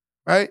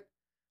 Right?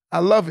 I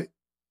love it.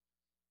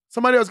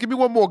 Somebody else, give me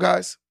one more,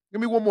 guys.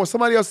 Give me one more.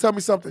 Somebody else tell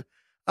me something.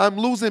 I'm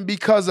losing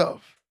because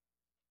of.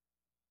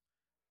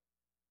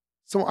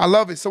 So I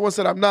love it. Someone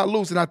said I'm not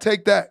losing. I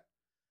take that.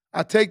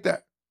 I take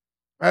that.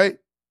 Right?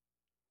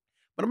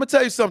 But I'm going to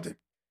tell you something.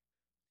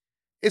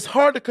 It's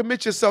hard to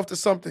commit yourself to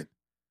something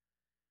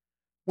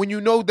when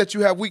you know that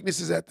you have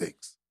weaknesses at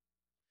things.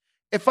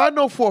 If I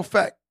know for a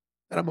fact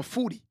that I'm a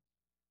foodie,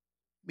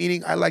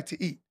 meaning I like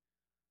to eat,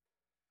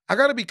 I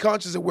got to be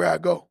conscious of where I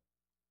go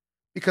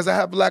because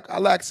I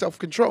lack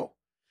self-control.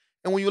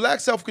 And when you lack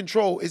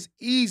self-control, it's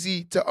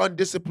easy to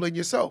undiscipline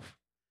yourself.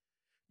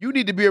 You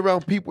need to be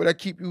around people that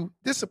keep you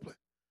disciplined.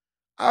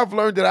 I've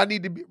learned that I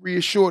need to be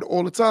reassured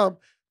all the time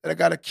that I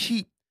got to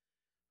keep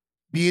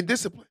being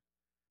disciplined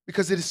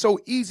because it is so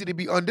easy to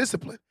be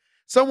undisciplined.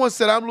 Someone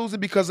said I'm losing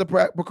because of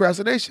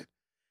procrastination.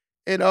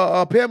 And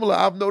Pamela,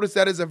 I've noticed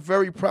that is a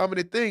very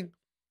prominent thing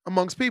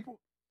amongst people.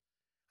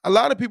 A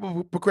lot of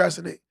people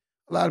procrastinate.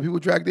 A lot of people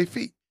drag their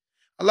feet.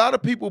 A lot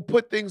of people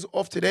put things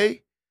off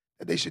today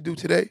that they should do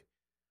today,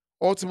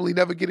 ultimately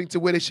never getting to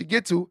where they should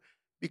get to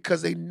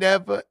because they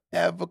never,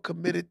 ever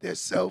committed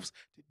themselves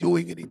to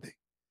doing anything.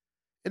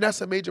 And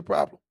that's a major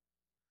problem.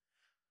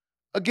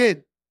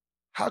 Again,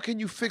 how can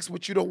you fix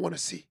what you don't want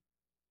to see?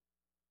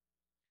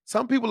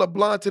 Some people are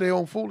blind to their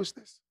own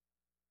foolishness,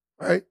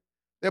 right?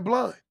 They're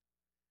blind.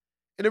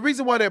 And the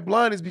reason why they're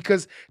blind is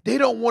because they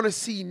don't want to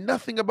see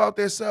nothing about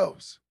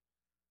themselves.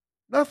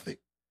 Nothing.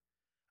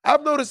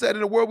 I've noticed that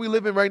in the world we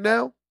live in right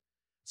now,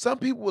 some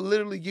people will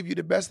literally give you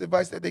the best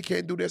advice that they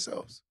can't do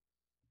themselves.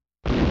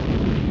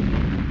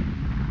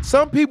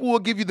 Some people will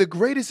give you the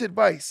greatest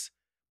advice,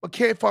 but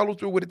can't follow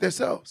through with it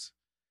themselves.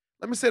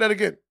 Let me say that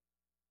again.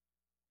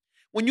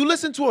 When you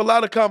listen to a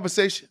lot of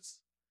conversations,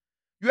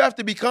 you have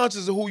to be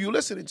conscious of who you're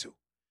listening to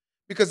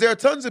because there are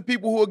tons of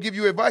people who will give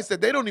you advice that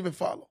they don't even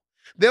follow.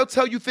 They'll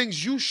tell you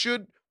things you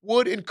should,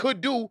 would, and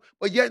could do,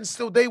 but yet and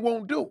still they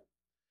won't do.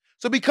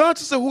 So be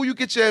conscious of who you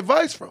get your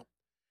advice from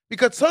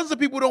because tons of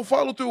people don't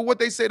follow through with what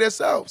they say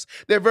themselves.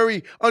 They're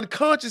very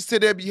unconscious to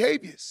their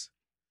behaviors.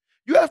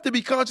 You have to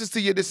be conscious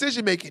to your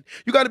decision-making.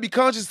 You got to be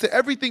conscious to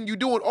everything you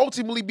do and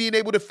ultimately being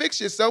able to fix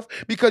yourself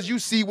because you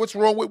see what's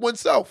wrong with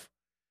oneself.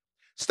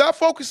 Stop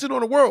focusing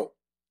on the world.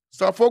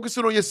 Start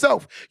focusing on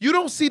yourself. You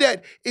don't see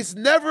that it's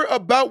never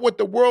about what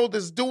the world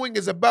is doing.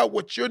 It's about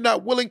what you're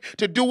not willing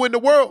to do in the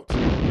world.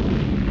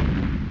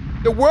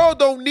 The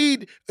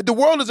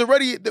world is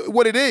already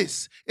what it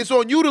is. It's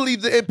on you to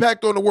leave the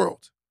impact on the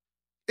world.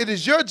 It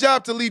is your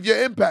job to leave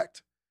your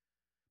impact.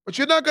 But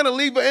you're not going to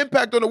leave an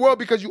impact on the world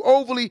because you're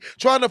overly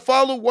trying to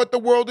follow what the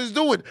world is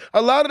doing.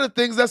 A lot of the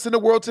things that's in the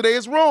world today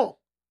is wrong.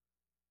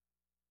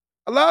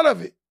 A lot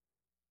of it.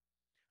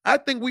 I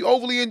think we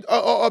overly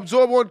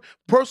absorb on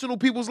personal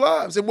people's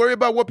lives and worry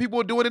about what people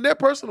are doing in their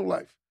personal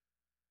life.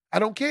 I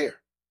don't care.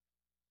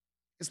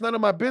 It's none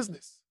of my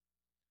business.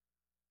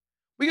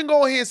 We can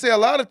go ahead and say a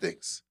lot of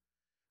things.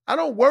 I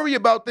don't worry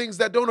about things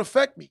that don't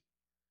affect me,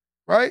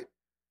 right?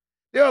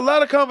 There are a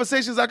lot of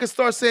conversations I can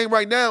start saying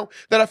right now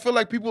that I feel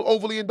like people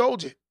overly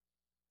indulge in.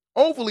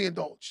 Overly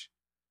indulge,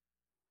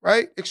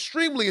 right?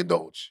 Extremely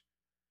indulge.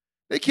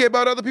 They care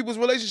about other people's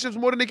relationships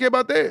more than they care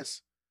about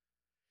theirs.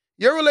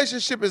 Your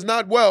relationship is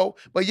not well,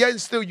 but yet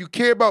and still you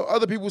care about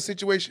other people's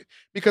situation.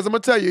 Because I'm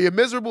going to tell you, you're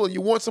miserable and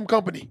you want some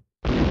company.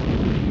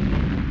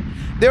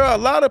 There are a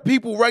lot of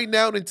people right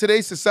now in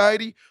today's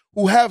society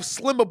who have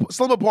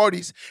slumber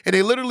parties, and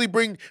they literally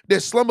bring their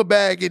slumber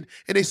bag and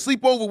they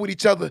sleep over with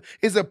each other.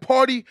 It's a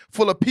party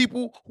full of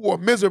people who are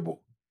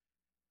miserable.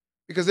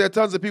 Because there are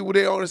tons of people,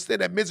 they don't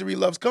understand that misery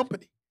loves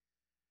company.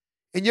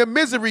 In your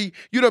misery,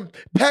 you done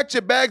packed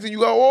your bags and you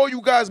got all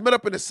you guys met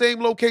up in the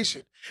same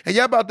location. And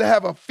you're about to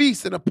have a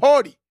feast and a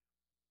party,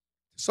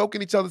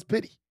 soaking each other's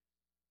pity,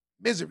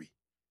 misery.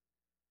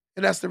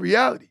 And that's the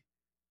reality.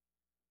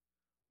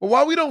 But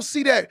while we don't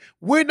see that,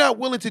 we're not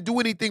willing to do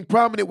anything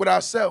prominent with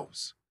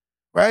ourselves,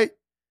 right?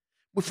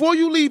 Before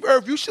you leave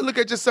Earth, you should look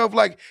at yourself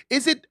like,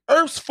 is it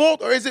Earth's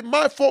fault or is it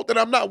my fault that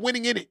I'm not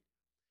winning in it?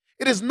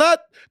 It is not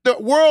the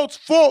world's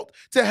fault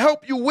to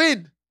help you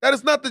win. That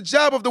is not the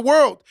job of the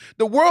world.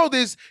 The world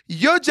is,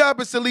 your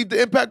job is to leave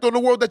the impact on the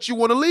world that you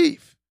want to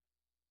leave.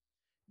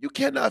 You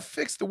cannot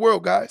fix the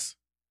world, guys.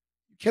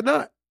 You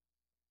cannot.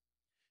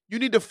 You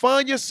need to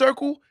find your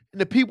circle and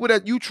the people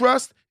that you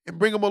trust and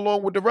bring them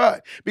along with the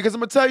ride. Because I'm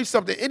going to tell you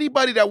something.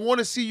 Anybody that want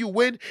to see you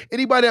win,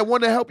 anybody that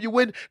want to help you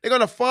win, they're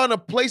going to find a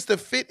place to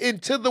fit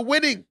into the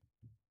winning.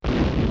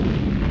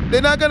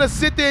 They're not going to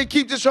sit there and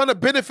keep just trying to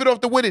benefit off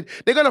the winning.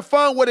 They're going to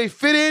find where they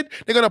fit in,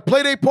 they're going to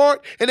play their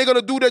part, and they're going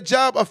to do their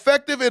job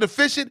effective and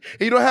efficient,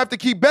 and you don't have to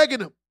keep begging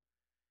them.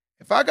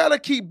 If I got to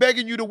keep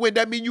begging you to win,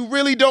 that means you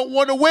really don't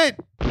want to win.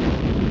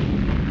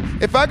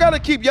 If I got to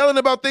keep yelling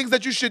about things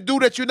that you should do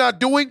that you're not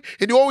doing,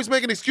 and you always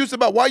make an excuse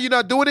about why you're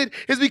not doing it,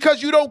 it's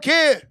because you don't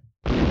care.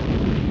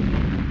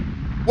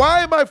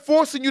 Why am I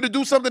forcing you to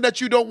do something that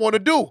you don't want to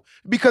do?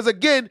 Because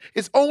again,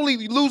 it's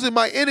only losing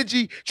my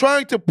energy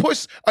trying to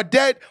push a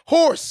dead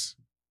horse.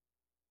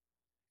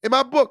 In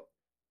my book,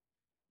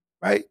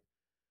 right,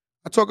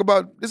 I talk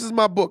about, this is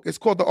my book. It's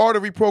called The Art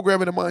of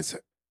Reprogramming the Mindset.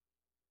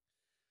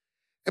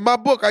 In my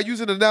book, I use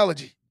an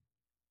analogy,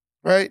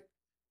 right?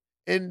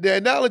 And the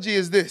analogy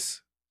is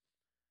this.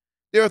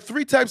 There are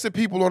 3 types of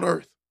people on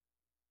earth,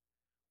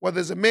 whether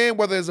it's a man,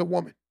 whether it's a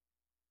woman.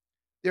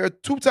 There are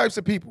 2 types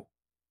of people.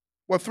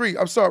 Well, 3,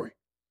 I'm sorry.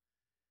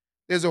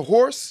 There's a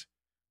horse,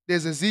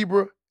 there's a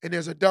zebra, and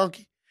there's a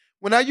donkey.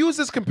 When I use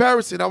this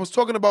comparison, I was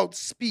talking about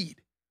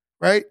speed,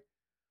 right?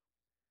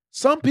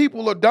 Some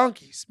people are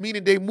donkeys,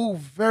 meaning they move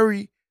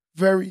very,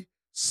 very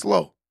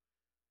slow.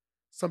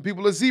 Some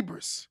people are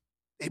zebras.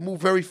 They move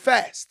very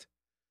fast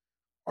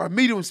or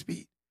medium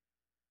speed.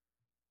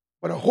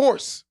 But a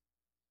horse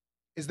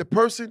is the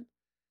person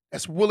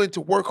that's willing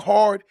to work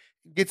hard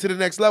and get to the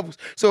next levels.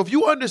 So if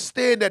you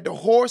understand that the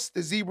horse,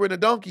 the zebra, and the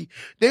donkey,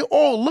 they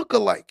all look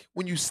alike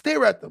when you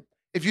stare at them.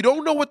 If you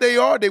don't know what they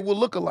are, they will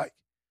look alike.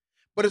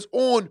 But it's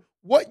on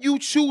what you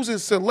choose and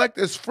select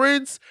as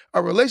friends,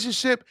 a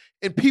relationship,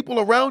 and people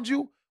around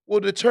you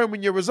will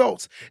determine your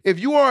results. If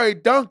you are a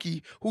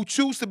donkey who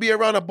choose to be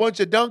around a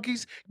bunch of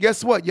donkeys,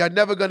 guess what? You're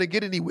never going to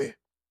get anywhere.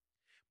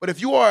 But if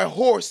you are a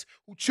horse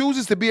who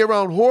chooses to be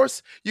around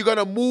horse, you're going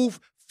to move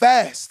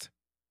fast.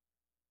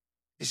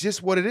 It's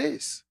just what it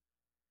is.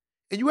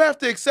 And you have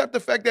to accept the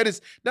fact that it's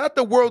not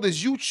the world,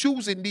 it's you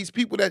choosing these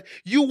people that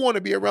you want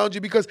to be around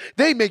you because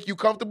they make you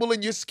comfortable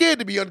and you're scared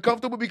to be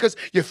uncomfortable because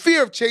you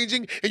fear of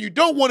changing and you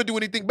don't want to do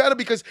anything better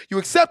because you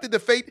accepted the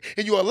fate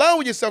and you're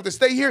allowing yourself to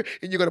stay here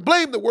and you're going to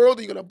blame the world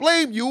and you're going to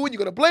blame you and you're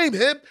going to blame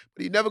him,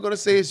 but you're never going to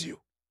say it's you.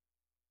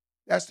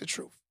 That's the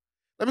truth.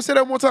 Let me say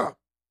that one more time.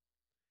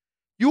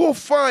 You will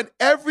find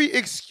every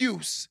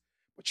excuse,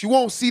 but you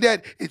won't see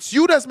that it's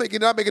you that's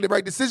not making the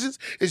right decisions.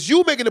 It's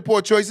you making the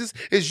poor choices.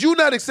 It's you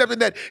not accepting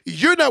that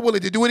you're not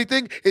willing to do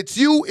anything. It's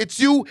you, it's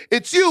you,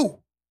 it's you.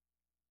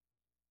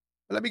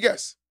 But let me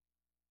guess.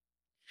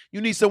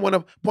 You need someone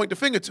to point the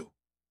finger to.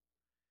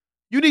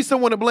 You need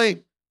someone to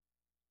blame.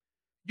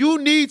 You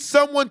need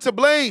someone to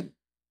blame.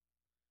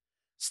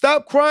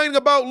 Stop crying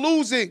about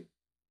losing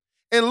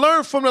and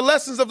learn from the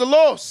lessons of the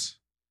loss.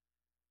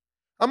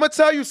 I'm going to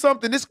tell you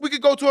something. We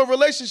could go to a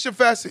relationship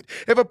facet.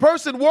 If a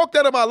person walked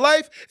out of my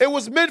life, it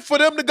was meant for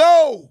them to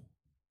go.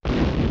 Because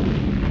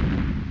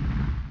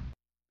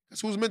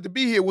who's meant to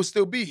be here will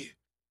still be here.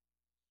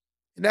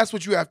 And that's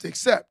what you have to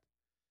accept.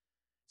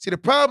 See, the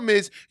problem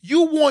is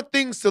you want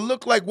things to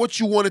look like what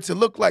you want it to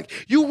look like.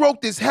 You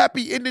wrote this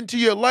happy ending to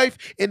your life,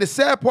 and the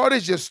sad part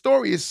is your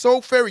story is so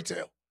fairy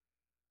tale.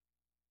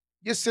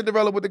 You're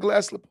Cinderella with the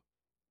glass slipper.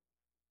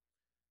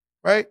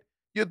 Right?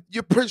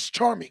 You're Prince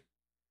Charming.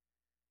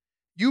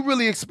 You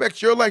really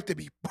expect your life to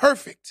be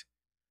perfect.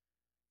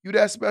 You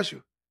that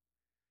special.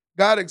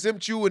 God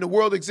exempts you and the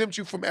world exempts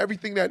you from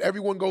everything that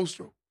everyone goes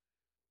through.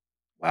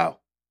 Wow.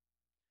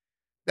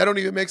 That don't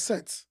even make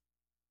sense.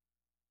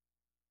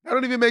 That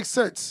don't even make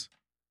sense.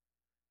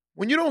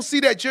 When you don't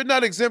see that you're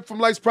not exempt from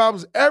life's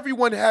problems,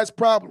 everyone has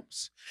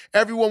problems.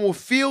 Everyone will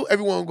feel,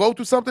 everyone will go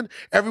through something,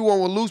 everyone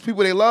will lose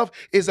people they love.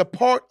 It's a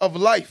part of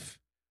life.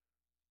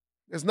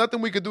 There's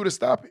nothing we could do to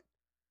stop it.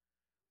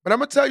 But I'm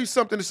going to tell you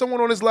something. There's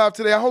someone on this live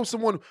today. I hope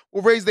someone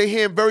will raise their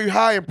hand very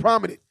high and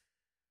prominent.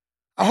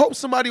 I hope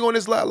somebody on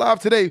this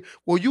live today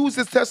will use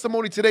this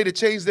testimony today to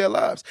change their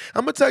lives.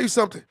 I'm going to tell you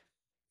something.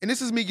 And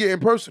this is me getting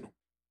personal.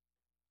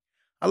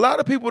 A lot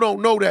of people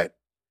don't know that.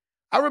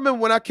 I remember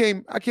when I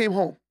came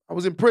home. I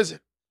was in prison.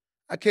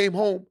 I came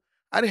home.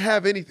 I didn't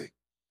have anything.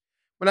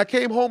 When I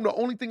came home, the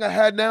only thing I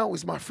had now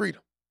was my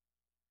freedom.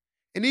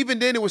 And even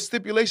then, it was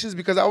stipulations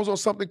because I was on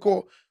something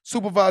called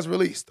supervised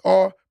release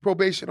or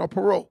probation or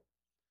parole,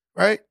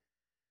 right?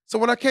 So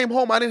when I came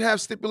home, I didn't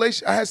have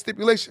stipulations. I had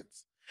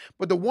stipulations.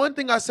 But the one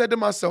thing I said to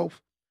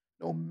myself,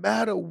 no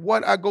matter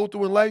what I go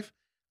through in life,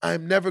 I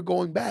am never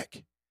going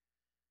back.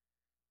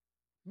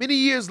 Many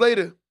years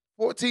later,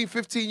 14,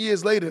 15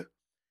 years later,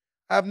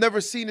 I've never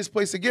seen this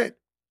place again.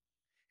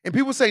 And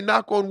people say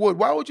knock on wood.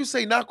 Why would you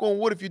say knock on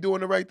wood if you're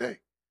doing the right thing?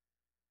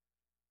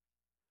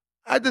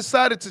 I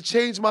decided to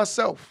change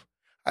myself.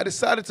 I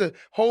decided to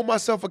hold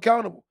myself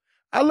accountable.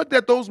 I looked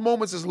at those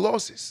moments as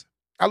losses.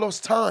 I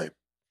lost time.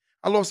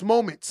 I lost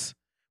moments.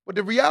 But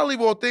the reality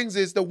of all things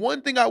is the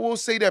one thing I will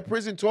say that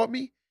prison taught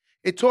me,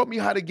 it taught me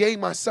how to gain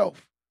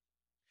myself.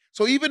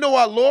 So even though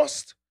I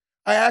lost,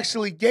 I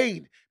actually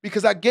gained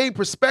because I gained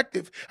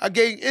perspective. I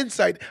gained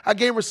insight. I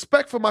gained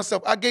respect for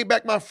myself. I gained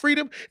back my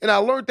freedom, and I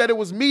learned that it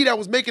was me that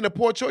was making the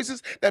poor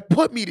choices that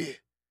put me there.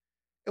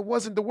 It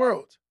wasn't the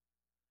world.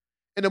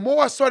 And the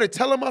more I started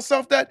telling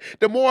myself that,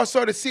 the more I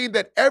started seeing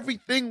that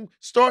everything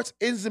starts,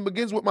 ends, and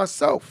begins with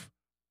myself.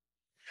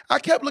 I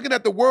kept looking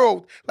at the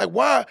world like,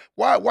 why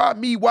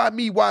me,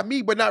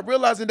 but not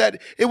realizing that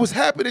it was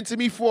happening to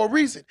me for a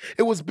reason.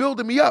 It was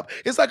building me up.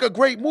 It's like a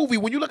great movie.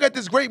 When you look at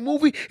this great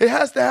movie, it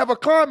has to have a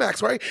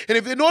climax, right? And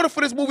if in order for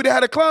this movie to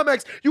have a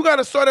climax, you got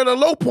to start at a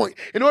low point.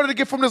 In order to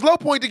get from this low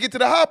point to get to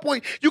the high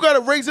point, you got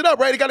to raise it up,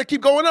 right? It got to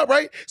keep going up,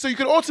 right? So you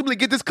can ultimately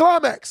get this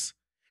climax.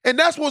 And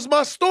that's what's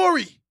my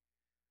story.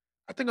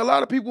 I think a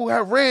lot of people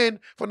have ran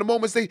from the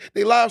moments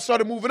their lives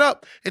started moving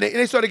up and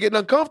they started getting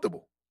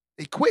uncomfortable.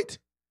 They quit.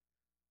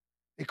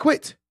 They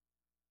quit.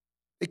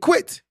 They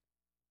quit.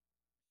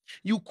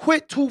 You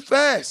quit too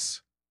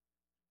fast.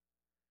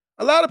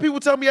 A lot of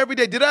people tell me every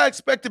day, did I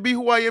expect to be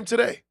who I am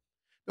today?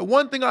 The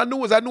one thing I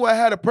knew is I knew I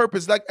had a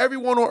purpose. Like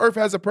everyone on earth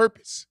has a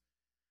purpose.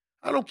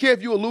 I don't care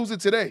if you're a loser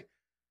today.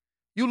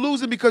 You're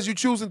losing because you're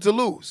choosing to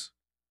lose,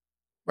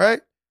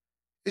 right?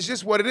 It's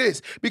just what it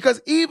is.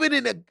 Because even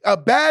in a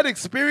bad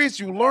experience,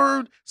 you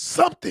learn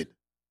something,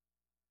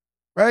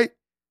 right?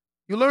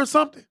 You learn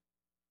something.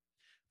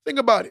 Think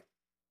about it.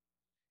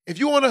 If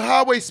you're on a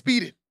highway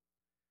speeding,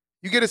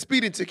 you get a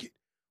speeding ticket.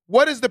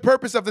 What is the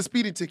purpose of the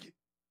speeding ticket?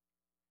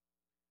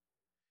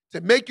 To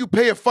make you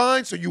pay a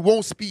fine so you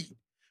won't speed.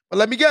 But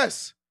let me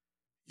guess,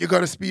 you're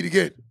going to speed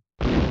again.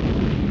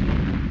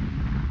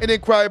 And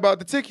then cry about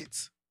the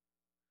tickets.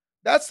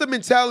 That's the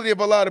mentality of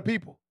a lot of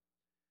people.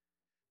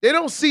 They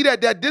don't see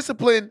that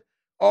discipline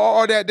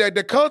or that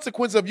the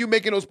consequence of you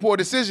making those poor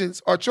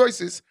decisions or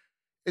choices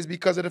is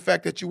because of the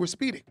fact that you were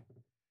speeding.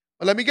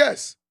 But let me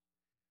guess.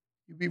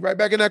 You'll be right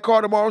back in that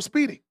car tomorrow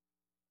speeding.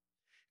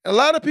 And a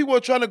lot of people are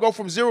trying to go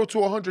from 0 to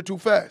 100 too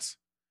fast.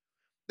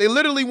 They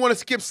literally want to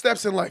skip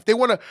steps in life. They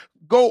want to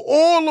go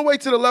all the way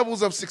to the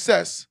levels of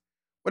success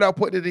without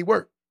putting in any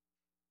work.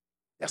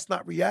 That's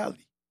not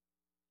reality.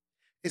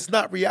 It's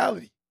not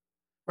reality,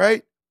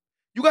 right?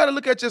 You got to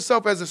look at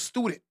yourself as a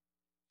student.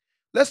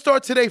 Let's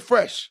start today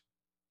fresh.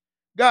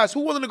 Guys, who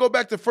willing to go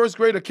back to first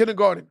grade or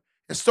kindergarten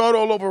and start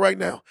all over right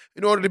now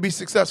in order to be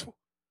successful?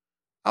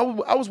 I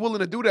was willing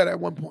to do that at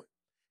one point,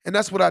 and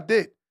that's what I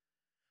did.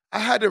 I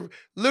had to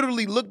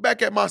literally look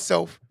back at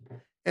myself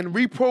and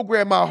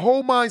reprogram my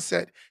whole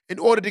mindset in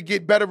order to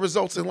get better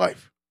results in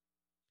life.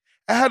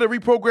 I had to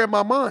reprogram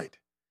my mind.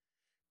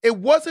 It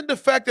wasn't the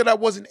fact that I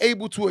wasn't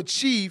able to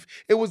achieve.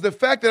 It was the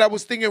fact that I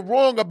was thinking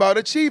wrong about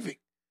achieving.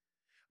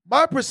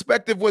 My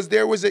perspective was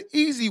there was an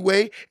easy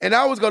way and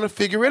I was going to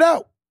figure it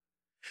out.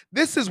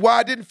 This is why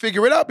I didn't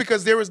figure it out,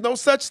 because there is no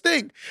such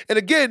thing. And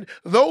again,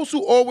 those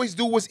who always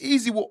do what's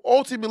easy will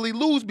ultimately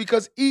lose,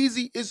 because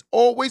easy is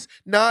always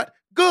not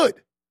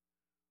good.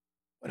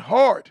 But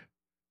hard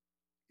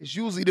is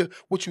usually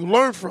what you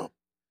learn from.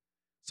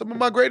 Some of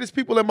my greatest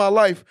people in my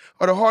life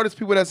are the hardest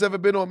people that's ever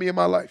been on me in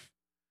my life.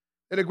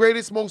 They're the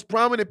greatest, most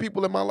prominent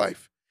people in my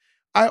life.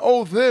 I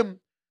owe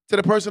them to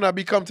the person I've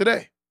become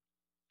today.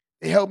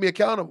 They held me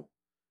accountable.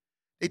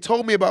 They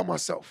told me about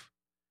myself.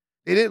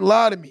 They didn't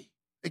lie to me.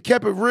 They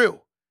kept it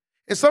real.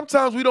 And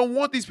sometimes we don't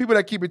want these people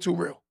that keep it too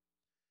real,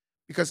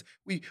 because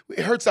it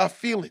hurts our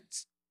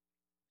feelings.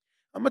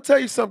 I'm going to tell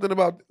you something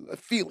about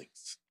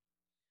feelings.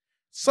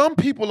 Some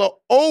people are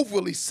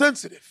overly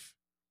sensitive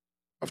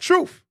of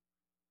truth.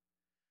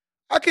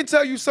 I can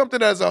tell you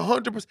something that is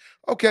 100%.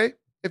 Okay,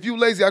 if you're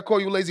lazy, I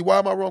call you lazy. Why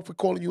am I wrong for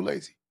calling you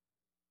lazy?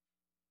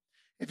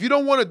 If you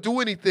don't want to do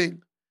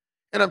anything,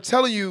 and I'm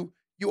telling you,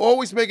 you're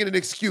always making an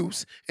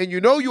excuse, and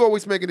you know you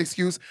always make an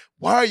excuse,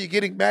 why are you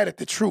getting mad at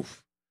the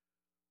truth?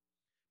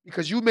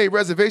 Because you made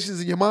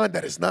reservations in your mind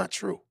that is not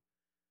true.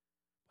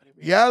 But in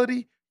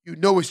reality, you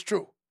know it's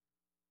true.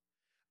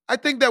 I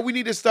think that we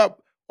need to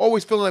stop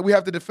always feeling like we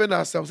have to defend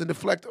ourselves and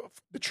deflect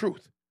the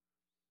truth.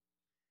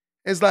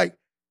 It's like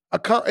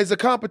it's a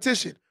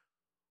competition.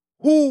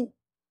 Who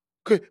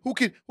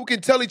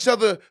can tell each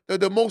other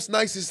the most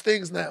nicest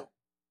things now?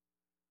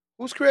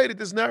 Who's created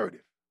this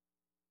narrative?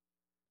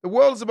 The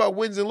world is about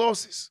wins and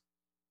losses.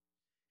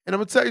 And I'm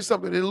going to tell you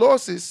something. In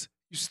losses,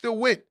 you still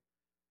win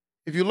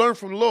if you learn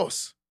from the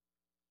loss.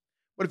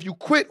 But if you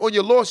quit on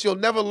your loss, you'll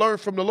never learn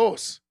from the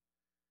loss.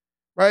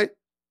 Right?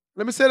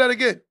 Let me say that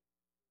again.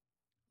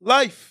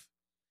 Life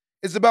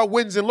is about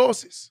wins and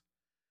losses.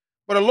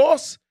 But a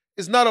loss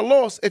is not a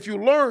loss if you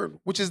learn,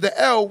 which is the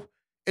L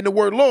in the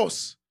word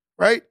loss,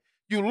 right?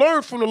 You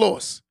learn from the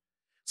loss.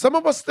 Some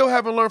of us still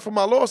haven't learned from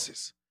our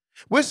losses.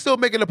 We're still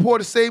making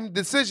the same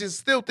decisions,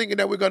 still thinking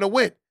that we're going to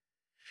win.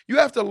 You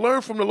have to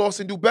learn from the loss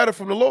and do better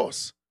from the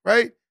loss,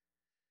 right?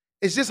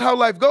 It's just how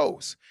life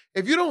goes.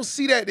 If you don't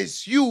see that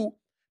it's you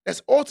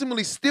that's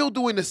ultimately still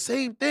doing the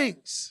same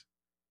things,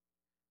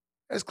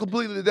 that's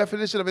completely the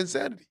definition of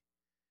insanity.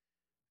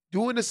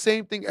 Doing the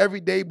same thing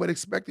every day but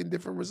expecting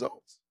different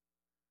results.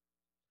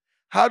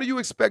 How do you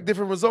expect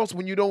different results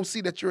when you don't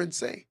see that you're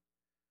insane?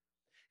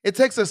 It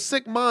takes a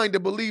sick mind to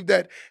believe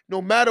that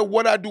no matter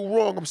what I do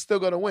wrong, I'm still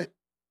going to win.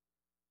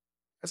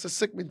 That's a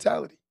sick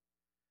mentality.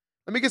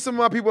 Let me get some of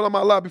my people on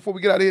my live before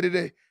we get out of here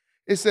today.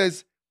 It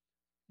says,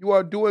 you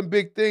are doing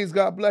big things.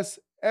 God bless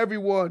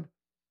everyone.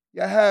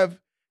 You have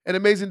an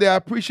amazing day. I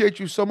appreciate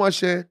you so much,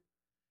 Shan.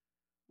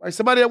 Right,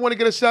 somebody that want to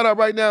get a shout out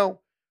right now,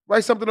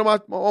 write something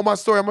on my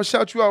story. I'm going to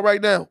shout you out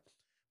right now.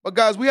 But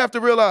guys, we have to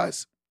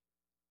realize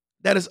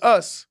that it's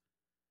us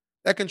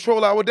that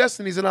control our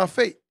destinies and our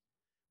fate,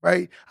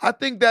 right? I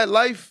think that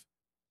life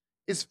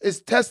is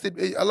tested.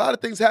 A lot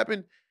of things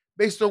happen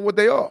based on what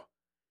they are.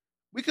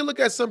 We can look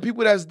at some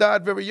people that's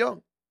died very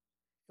young,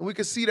 and we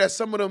can see that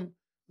some of them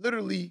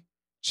literally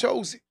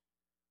chose it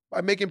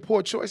by making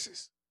poor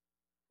choices,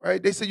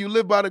 right? They say you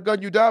live by the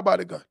gun, you die by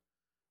the gun.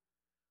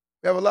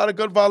 We have a lot of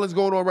gun violence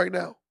going on right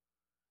now.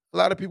 A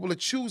lot of people are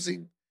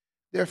choosing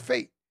their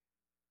fate,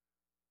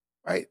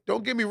 right?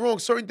 Don't get me wrong.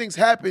 Certain things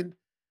happen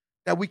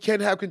that we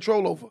can't have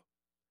control over.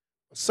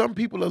 But some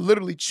people are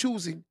literally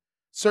choosing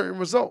certain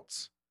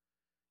results.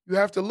 You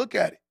have to look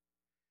at it.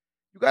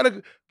 You got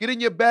to get in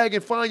your bag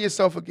and find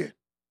yourself again.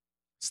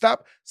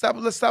 Stop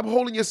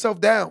holding yourself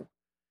down,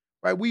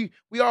 right? We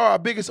are our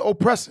biggest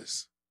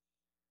oppressors.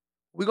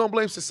 We're going to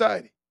blame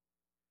society.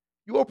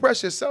 You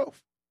oppress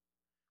yourself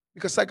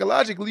because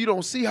psychologically you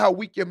don't see how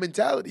weak your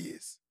mentality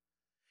is.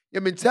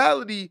 Your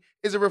mentality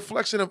is a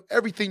reflection of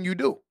everything you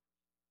do,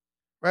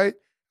 right?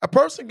 A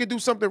person can do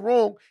something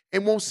wrong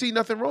and won't see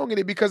nothing wrong in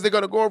it because they're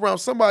going to go around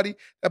somebody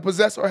that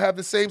possess or have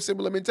the same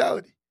similar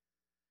mentality.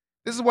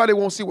 This is why they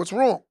won't see what's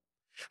wrong.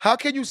 How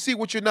can you see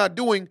what you're not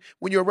doing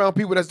when you're around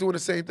people that's doing the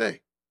same thing?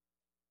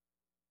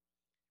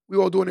 We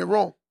all doing it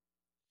wrong.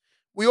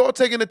 We all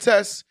taking the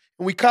test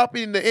and we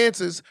copying the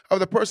answers of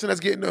the person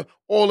that's getting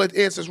all the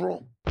answers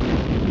wrong.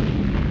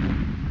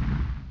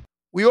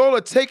 We all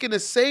are taking the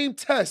same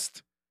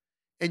test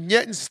and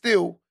yet and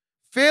still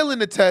failing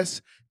the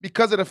test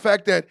because of the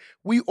fact that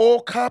we all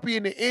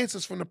copying the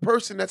answers from the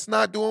person that's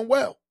not doing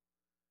well.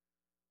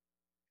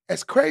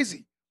 That's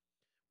crazy.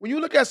 When you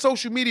look at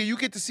social media, you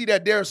get to see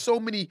that there are so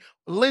many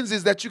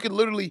lenses that you can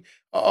literally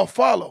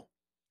follow.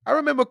 I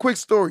remember a quick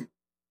story.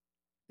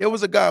 There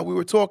was a guy, we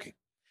were talking,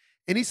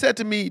 and he said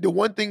to me, the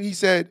one thing he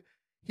said,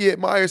 he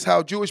admires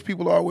how Jewish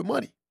people are with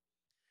money.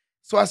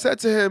 So I said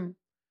to him,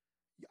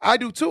 I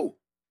do too.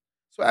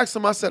 So I asked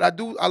him, I said,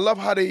 I love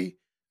how they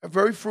are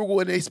very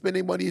frugal and they spend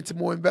their money into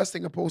more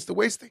investing opposed to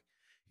wasting.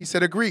 He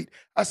said, agreed.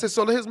 I said,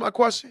 so here's my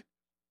question.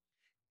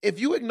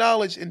 If you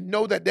acknowledge and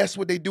know that that's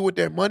what they do with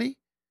their money,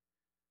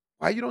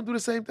 why you don't do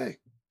the same thing?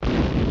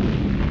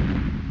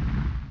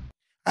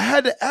 I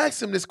had to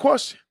ask him this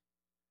question.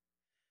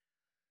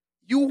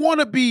 You want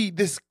to be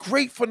this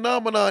great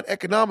phenomenon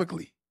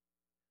economically,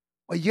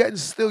 but yet and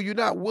still you're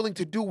not willing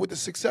to do what the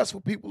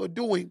successful people are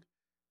doing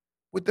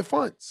with the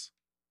funds.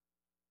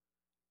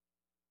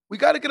 We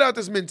got to get out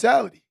this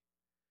mentality.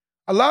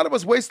 A lot of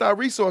us waste our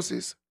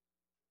resources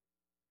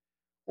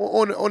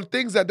on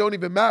things that don't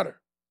even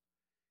matter.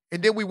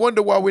 And then we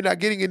wonder why we're not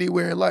getting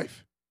anywhere in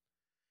life.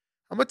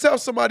 I'm going to tell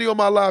somebody on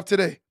my live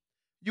today,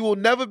 you will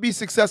never be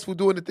successful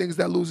doing the things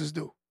that losers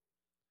do.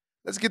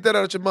 Let's get that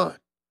out of your mind.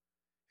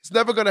 It's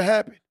never going to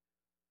happen,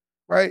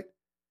 right?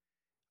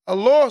 A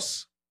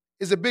loss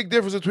is a big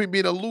difference between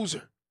being a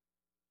loser.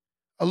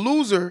 A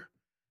loser,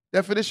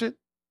 definition,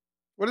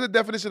 what is the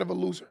definition of a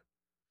loser?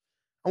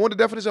 I want the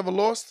definition of a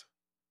lost,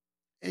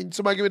 and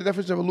somebody give me the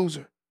definition of a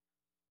loser.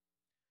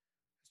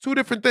 It's two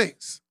different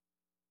things.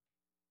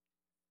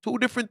 Two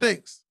different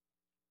things,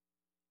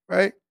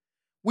 right?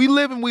 We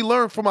live and we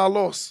learn from our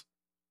loss.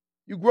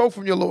 You grow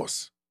from your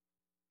loss,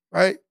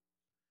 right?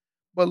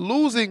 But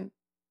losing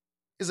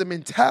is a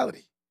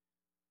mentality,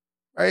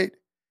 right?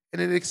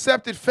 And an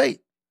accepted fate.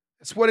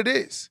 That's what it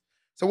is.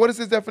 So what is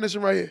this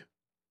definition right here?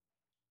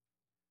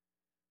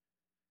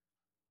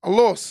 A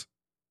loss.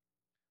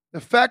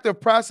 The fact or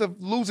price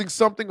of losing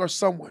something or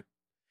someone.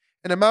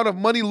 An amount of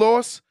money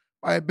lost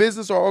by a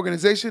business or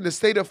organization. The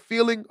state of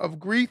feeling of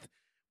grief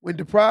when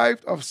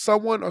deprived of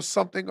someone or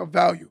something of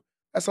value.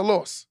 That's a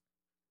loss.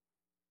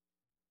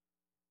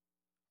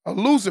 A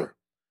loser.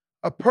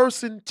 A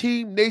person,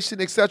 team,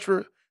 nation,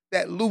 etc.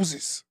 that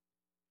loses.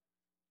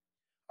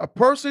 A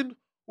person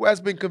who has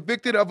been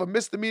convicted of a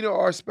misdemeanor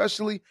or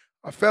especially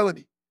a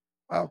felony.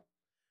 Wow.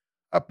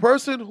 A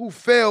person who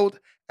failed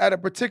at a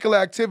particular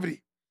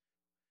activity.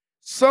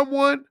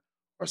 Someone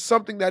or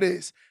something that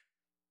is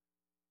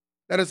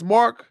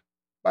marked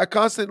by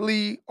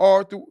constantly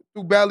or through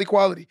bad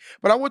quality.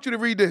 But I want you to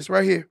read this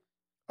right here.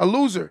 A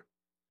loser.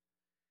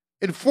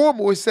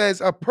 Informal, it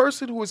says a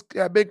person who has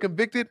been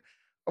convicted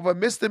of a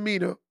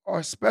misdemeanor or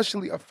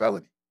especially a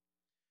felony.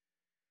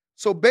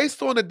 So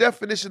based on the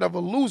definition of a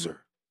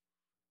loser,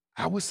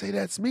 I would say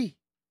that's me.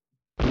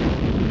 But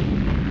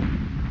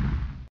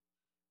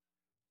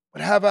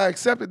have I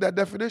accepted that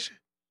definition?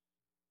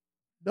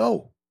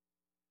 No.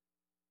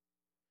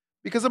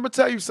 Because I'm going to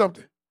tell you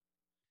something.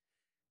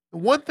 The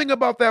one thing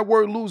about that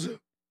word loser,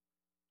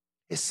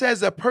 it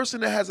says a person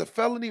that has a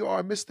felony or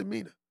a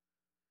misdemeanor.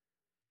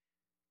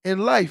 In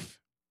life,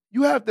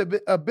 you have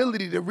the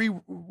ability to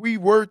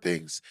reword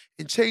things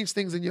and change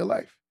things in your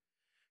life.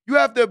 You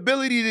have the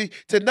ability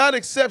to not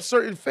accept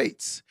certain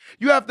fates.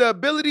 You have the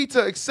ability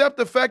to accept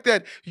the fact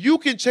that you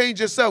can change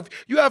yourself.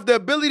 You have the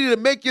ability to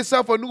make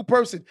yourself a new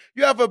person.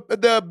 You have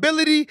the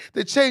ability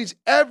to change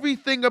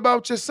everything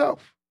about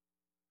yourself.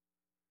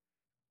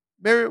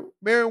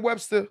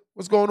 Merriam-Webster,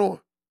 what's going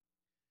on?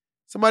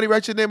 Somebody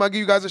write your name, I'll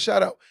give you guys a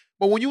shout out.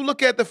 But when you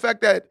look at the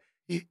fact that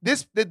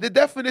the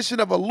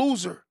definition of a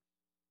loser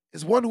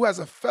is one who has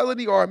a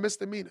felony or a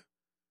misdemeanor.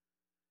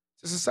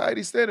 It's a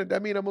society standard,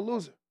 that means I'm a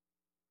loser.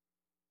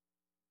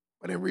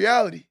 But in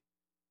reality,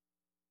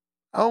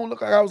 I don't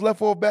look like I was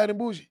left off bad and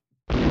bougie.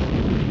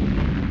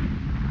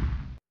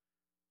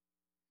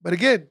 But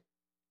again,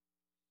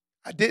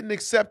 I didn't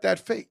accept that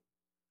fate.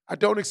 I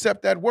don't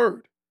accept that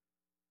word.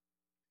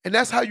 And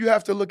that's how you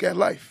have to look at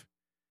life.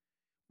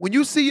 When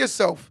you see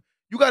yourself,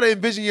 you got to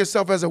envision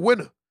yourself as a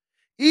winner.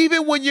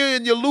 Even when you're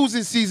in your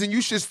losing season,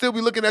 you should still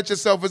be looking at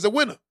yourself as a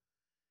winner.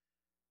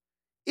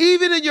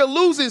 Even in your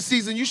losing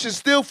season, you should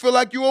still feel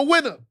like you're a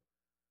winner.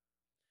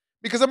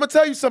 Because I'm going to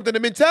tell you something, the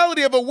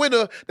mentality of a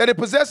winner that it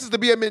possesses to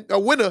be a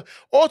winner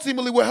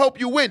ultimately will help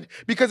you win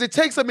because it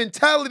takes a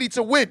mentality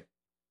to win.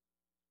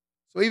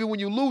 So even when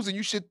you're losing,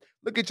 you should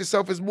look at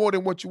yourself as more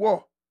than what you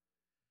are.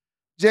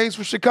 James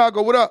from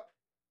Chicago, what up?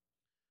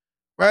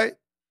 Right?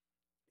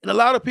 And a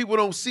lot of people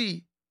don't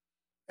see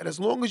that as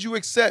long as you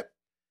accept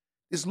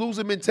this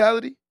loser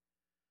mentality,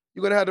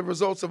 you're going to have the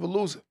results of a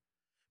loser.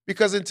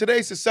 Because in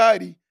today's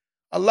society,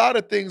 a lot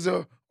of things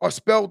are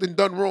spelled and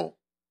done wrong,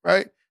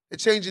 right? They're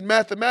changing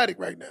mathematics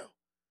right now.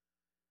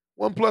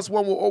 1 +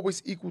 1 will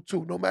always equal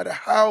 2, no matter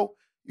how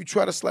you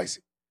try to slice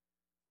it.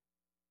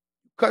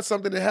 Cut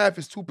something in half,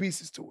 it's 2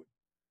 pieces to it.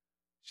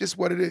 It's just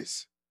what it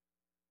is.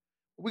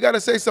 We got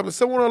to say something.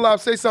 Someone on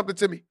live, say something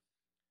to me.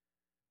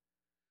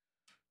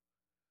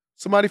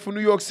 Somebody from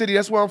New York City,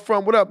 that's where I'm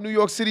from. What up? New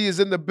York City is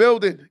in the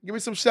building. Give me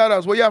some shout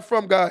outs. Where y'all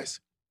from, guys?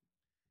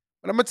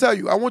 But I'm going to tell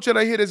you, I want you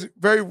to hear this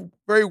very,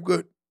 very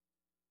good.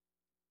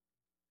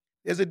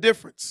 There's a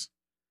difference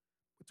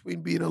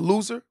between being a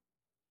loser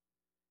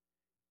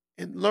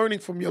and learning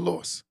from your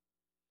loss.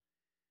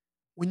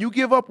 When you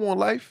give up on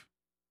life,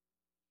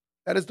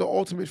 that is the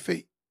ultimate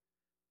fate.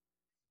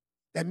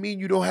 That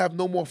means you don't have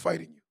no more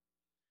fight in you.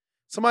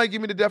 Somebody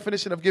give me the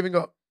definition of giving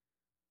up.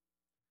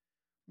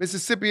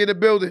 Mississippi in the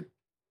building.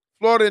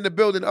 Florida in the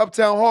building.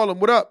 Uptown Harlem.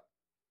 What up?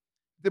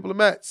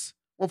 Diplomats.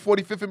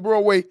 145th and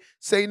Broadway.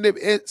 St.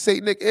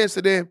 Nick,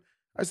 Amsterdam.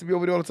 I used to be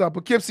over there all the time.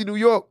 Poughkeepsie, New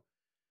York.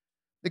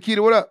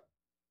 Nikita, what up?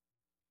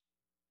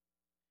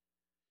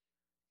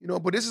 You know,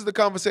 but this is the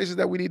conversations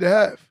that we need to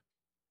have.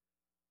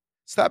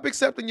 Stop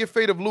accepting your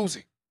fate of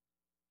losing.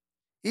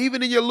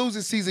 Even in your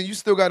losing season, you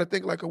still got to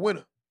think like a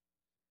winner.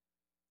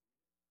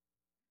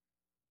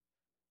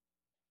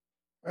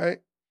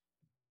 Right?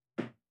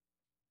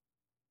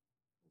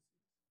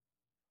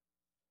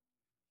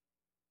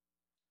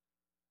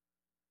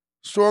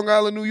 Strong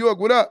Island, New York,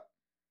 what up?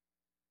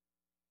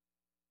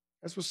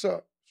 That's what's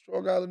up.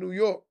 Strong Island, New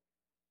York.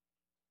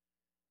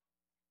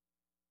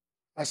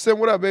 I said,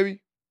 what up,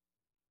 baby?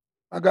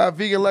 I got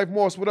Vegan Life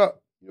Moss, what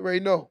up? You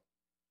already know.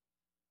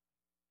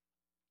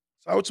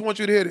 So I just want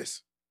you to hear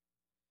this.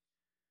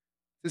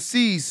 To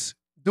cease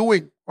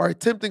doing or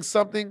attempting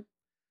something,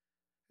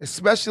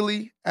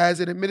 especially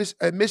as an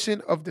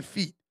admission of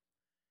defeat.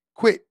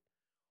 Quit.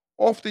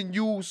 Often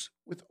used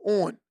with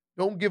on.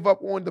 Don't give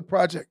up on the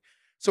project.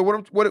 So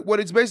what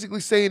it's basically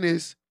saying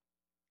is,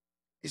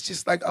 it's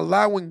just like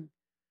allowing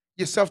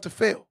yourself to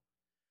fail.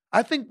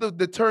 I think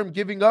the term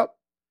giving up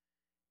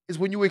is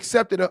when you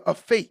accepted a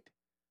fate.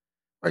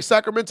 Right?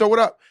 Sacramento, what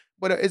up?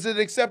 But is it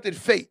an accepted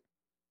fate?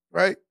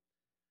 Right?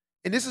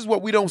 And this is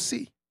what we don't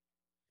see.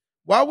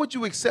 Why would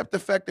you accept the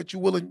fact that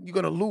you're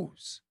going to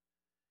lose?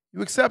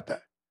 You accept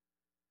that.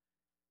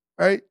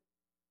 Right?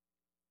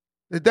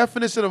 The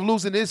definition of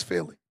losing is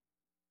failing.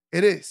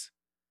 It is.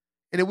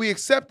 And if we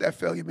accept that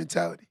failure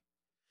mentality,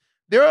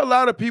 there are a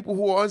lot of people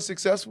who are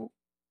unsuccessful.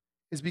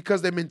 It's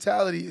because their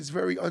mentality is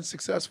very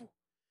unsuccessful.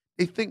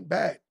 They think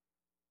bad.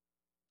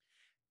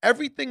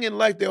 Everything in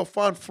life, they'll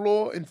find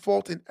flaw and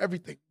fault in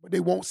everything, but they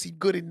won't see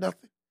good in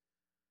nothing.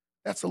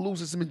 That's a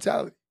loser's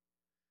mentality.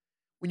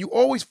 When you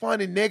always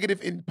find a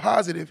negative and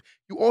positive,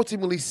 you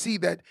ultimately see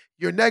that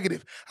you're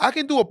negative. I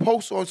can do a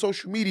post on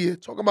social media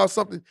talking about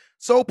something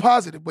so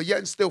positive, but yet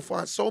and still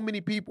find so many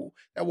people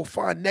that will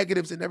find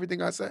negatives in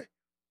everything I say.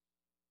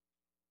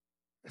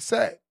 It's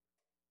sad.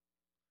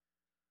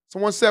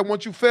 Someone said,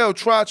 once you fail,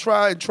 try,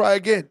 and try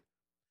again.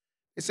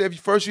 They said, if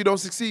first you don't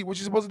succeed, what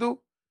you supposed to do?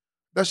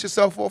 Dust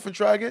yourself off and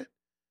try again?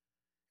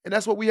 And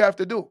that's what we have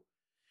to do.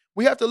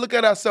 We have to look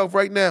at ourselves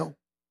right now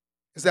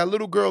as that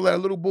little girl,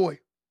 that little boy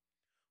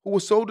who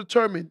was so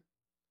determined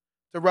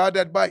to ride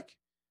that bike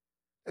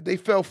that they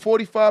fell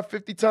 45,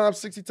 50 times,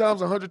 60 times,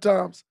 100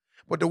 times.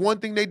 But the one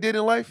thing they did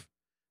in life,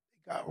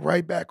 they got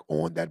right back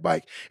on that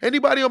bike.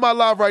 Anybody on my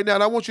live right now,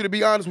 and I want you to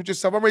be honest with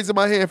yourself. I'm raising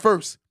my hand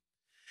first.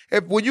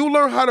 When you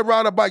learn how to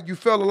ride a bike, you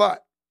fell a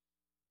lot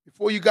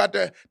before you got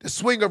the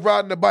swing of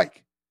riding a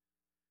bike.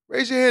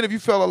 Raise your hand if you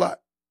fell a lot.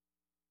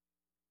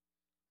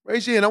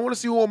 Raise your hand. I want to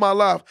see who on my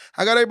live.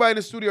 I got everybody in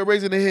the studio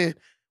raising their hand.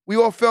 We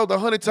all fell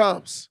 100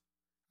 times.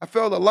 I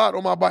fell a lot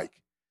on my bike.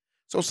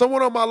 So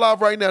someone on my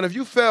live right now, if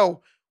you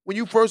fell when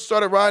you first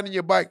started riding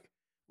your bike,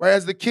 right,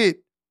 as the kid,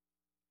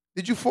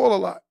 did you fall a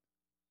lot?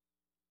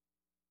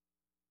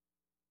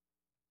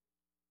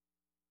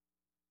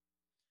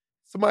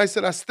 Somebody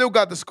said, I still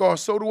got the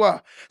scars, so do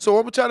I. So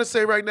what I'm trying to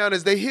say right now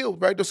is they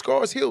healed, right? The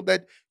scars healed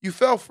that you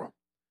fell from.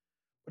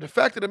 But the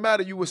fact of the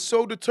matter, you were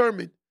so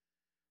determined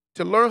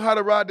to learn how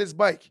to ride this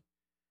bike,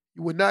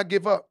 you would not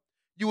give up.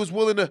 You was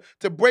willing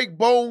to break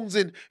bones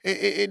and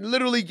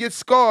literally get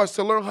scars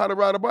to learn how to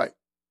ride a bike.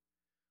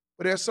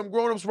 But there's some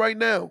grown-ups right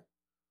now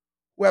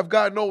who have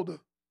gotten older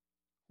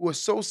who are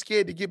so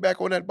scared to get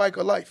back on that bike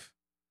of life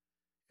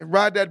and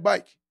ride that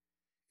bike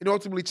and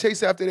ultimately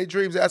chase after their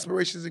dreams,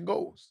 aspirations, and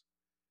goals.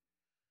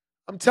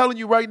 I'm telling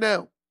you right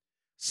now,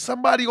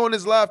 somebody on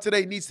this live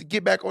today needs to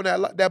get back on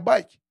that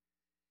bike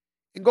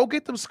and go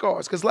get them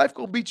scars, because life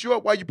gonna beat you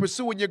up while you're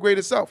pursuing your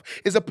greater self.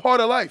 It's a part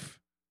of life.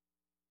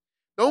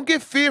 Don't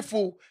get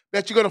fearful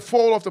that you're gonna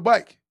fall off the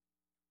bike.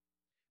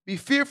 Be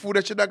fearful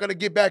that you're not gonna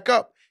get back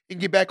up and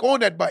get back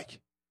on that bike.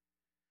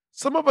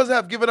 Some of us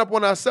have given up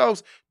on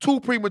ourselves too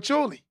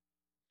prematurely.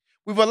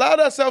 We've allowed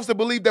ourselves to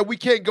believe that we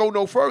can't go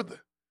no further.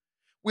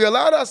 We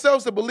allowed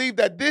ourselves to believe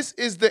that this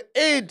is the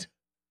end.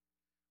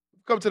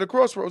 We've come to the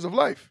crossroads of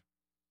life.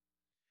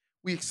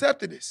 We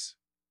accepted this.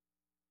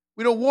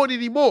 We don't want it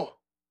anymore.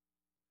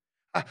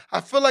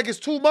 I feel like it's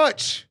too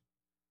much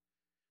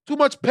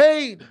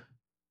pain.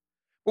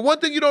 But one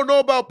thing you don't know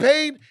about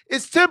pain,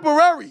 it's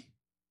temporary.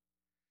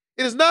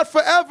 It is not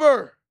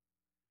forever.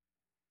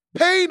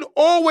 Pain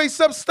always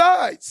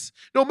subsides,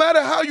 no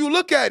matter how you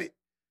look at it.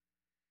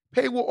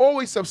 Pain will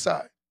always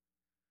subside.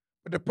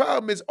 But the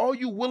problem is, are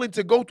you willing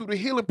to go through the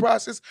healing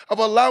process of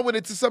allowing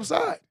it to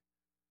subside?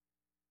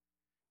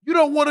 You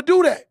don't want to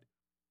do that.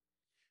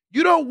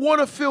 You don't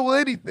want to feel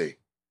anything,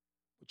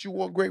 but you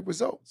want great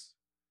results.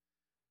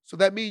 So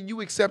that means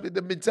you accepted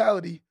the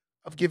mentality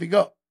of giving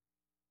up.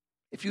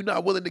 If you're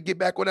not willing to get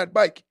back on that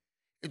bike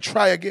and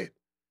try again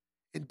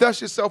and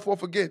dust yourself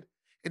off again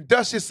and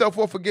dust yourself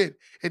off again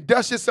and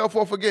dust yourself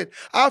off again.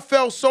 I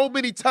fell so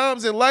many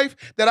times in life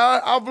that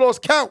I've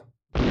lost count.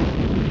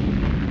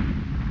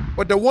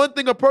 But the one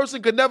thing a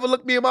person could never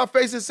look me in my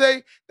face and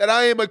say, that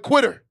I am a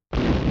quitter.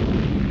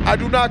 I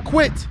do not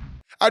quit.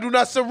 I do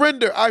not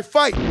surrender. I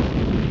fight.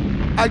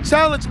 I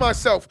challenge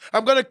myself.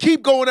 I'm going to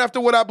keep going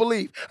after what I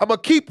believe. I'm going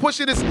to keep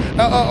pushing this,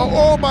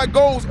 all my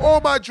goals,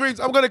 all my dreams.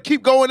 I'm going to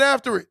keep going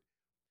after it.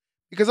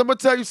 Because I'm going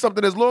to tell you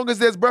something. As long as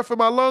there's breath in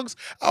my lungs,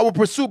 I will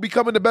pursue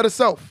becoming the better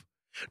self.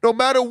 No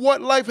matter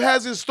what life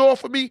has in store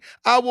for me,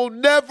 I will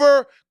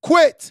never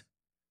quit.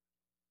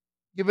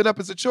 Giving up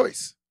is a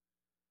choice.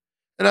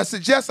 And I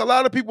suggest a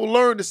lot of people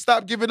learn to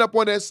stop giving up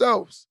on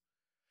themselves.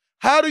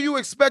 How do you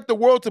expect the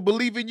world to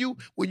believe in you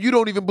when you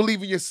don't even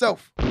believe in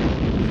yourself?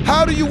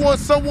 How do you want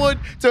someone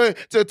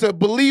to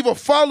believe or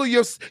follow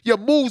your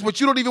moves, but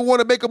you don't even want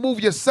to make a move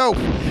yourself?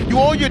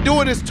 All you're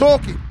doing is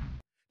talking.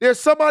 There's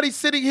somebody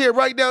sitting here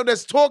right now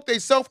that's talked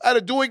themselves out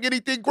of doing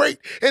anything great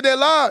in their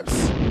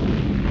lives.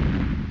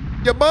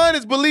 Your mind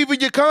is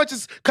believing your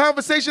conscious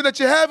conversation that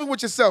you're having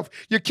with yourself.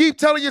 You keep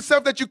telling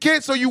yourself that you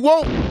can't, so you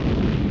won't.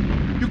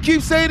 You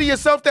keep saying to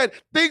yourself that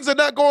things are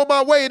not going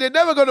my way and they're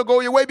never going to go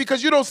your way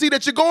because you don't see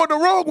that you're going the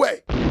wrong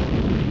way.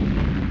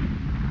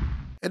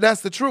 And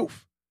that's the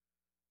truth.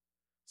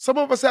 Some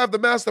of us have the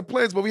master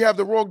plans, but we have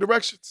the wrong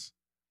directions.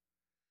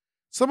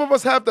 Some of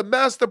us have the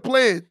master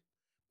plan,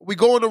 but we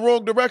go in the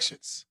wrong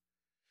directions.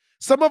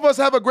 Some of us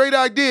have a great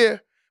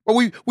idea, but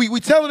we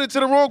telling it to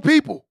the wrong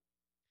people.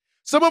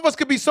 Some of us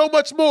could be so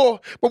much more,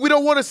 but we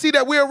don't want to see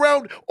that we're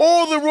around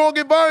all the wrong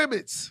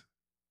environments.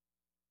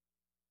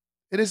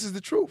 And this is the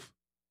truth.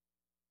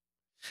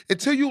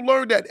 Until you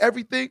learn that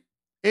everything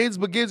ends,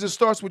 begins, and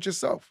starts with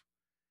yourself.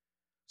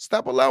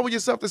 Stop allowing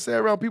yourself to stay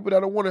around people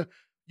that don't want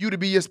you to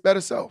be your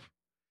better self.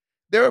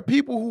 There are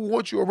people who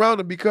want you around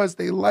them because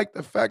they like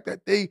the fact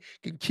that they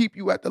can keep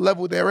you at the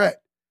level they're at.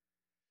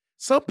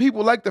 Some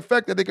people like the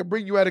fact that they can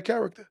bring you out of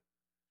character.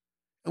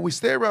 And we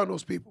stay around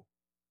those people.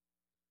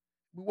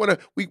 We're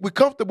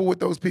comfortable with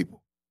those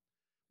people.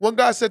 One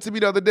guy said to me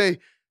the other day,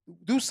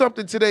 Do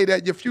something today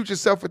that your future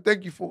self would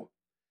thank you for.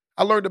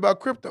 I learned about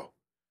crypto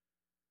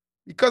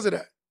because of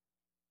that.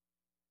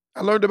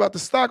 I learned about the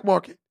stock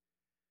market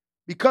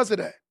because of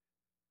that.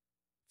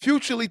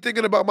 Futurely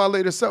thinking about my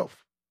later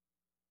self.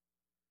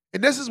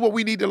 And this is what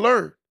we need to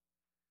learn,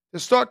 to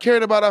start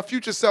caring about our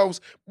future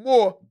selves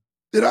more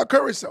than our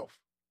current self.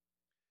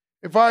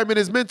 Environment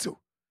is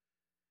mental.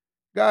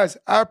 Guys,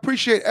 I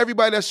appreciate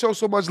everybody that shows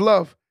so much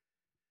love,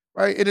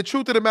 right? And the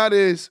truth of the matter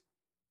is,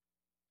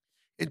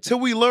 until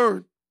we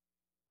learn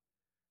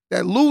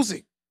that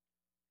losing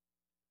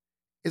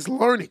is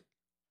learning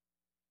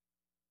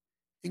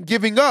and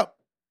giving up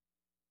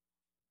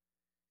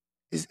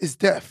is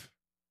death.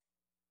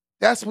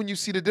 That's when you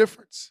see the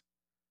difference.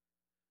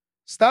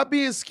 Stop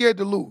being scared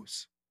to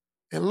lose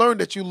and learn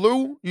that you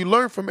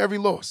learn from every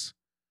loss.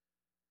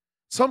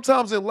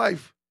 Sometimes in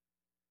life,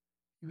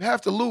 you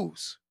have to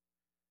lose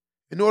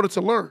in order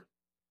to learn.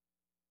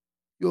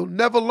 You'll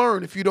never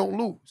learn if you don't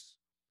lose.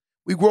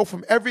 We grow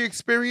from every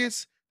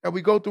experience that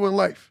we go through in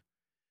life.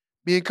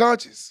 Being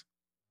conscious.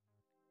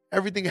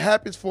 Everything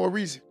happens for a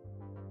reason.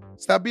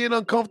 Stop being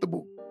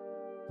uncomfortable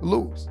to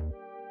lose.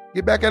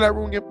 Get back in that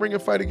room and bring a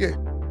fight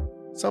again.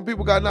 Some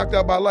people got knocked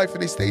out by life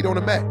and they stayed on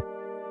the mat.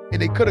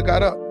 And they could have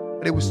got up,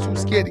 but they was too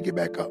scared to get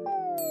back up.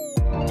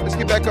 Let's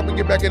get back up and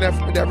get back in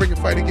that ring and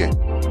fight again.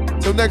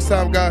 Until next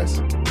time, guys,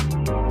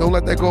 don't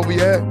let that go over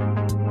your head.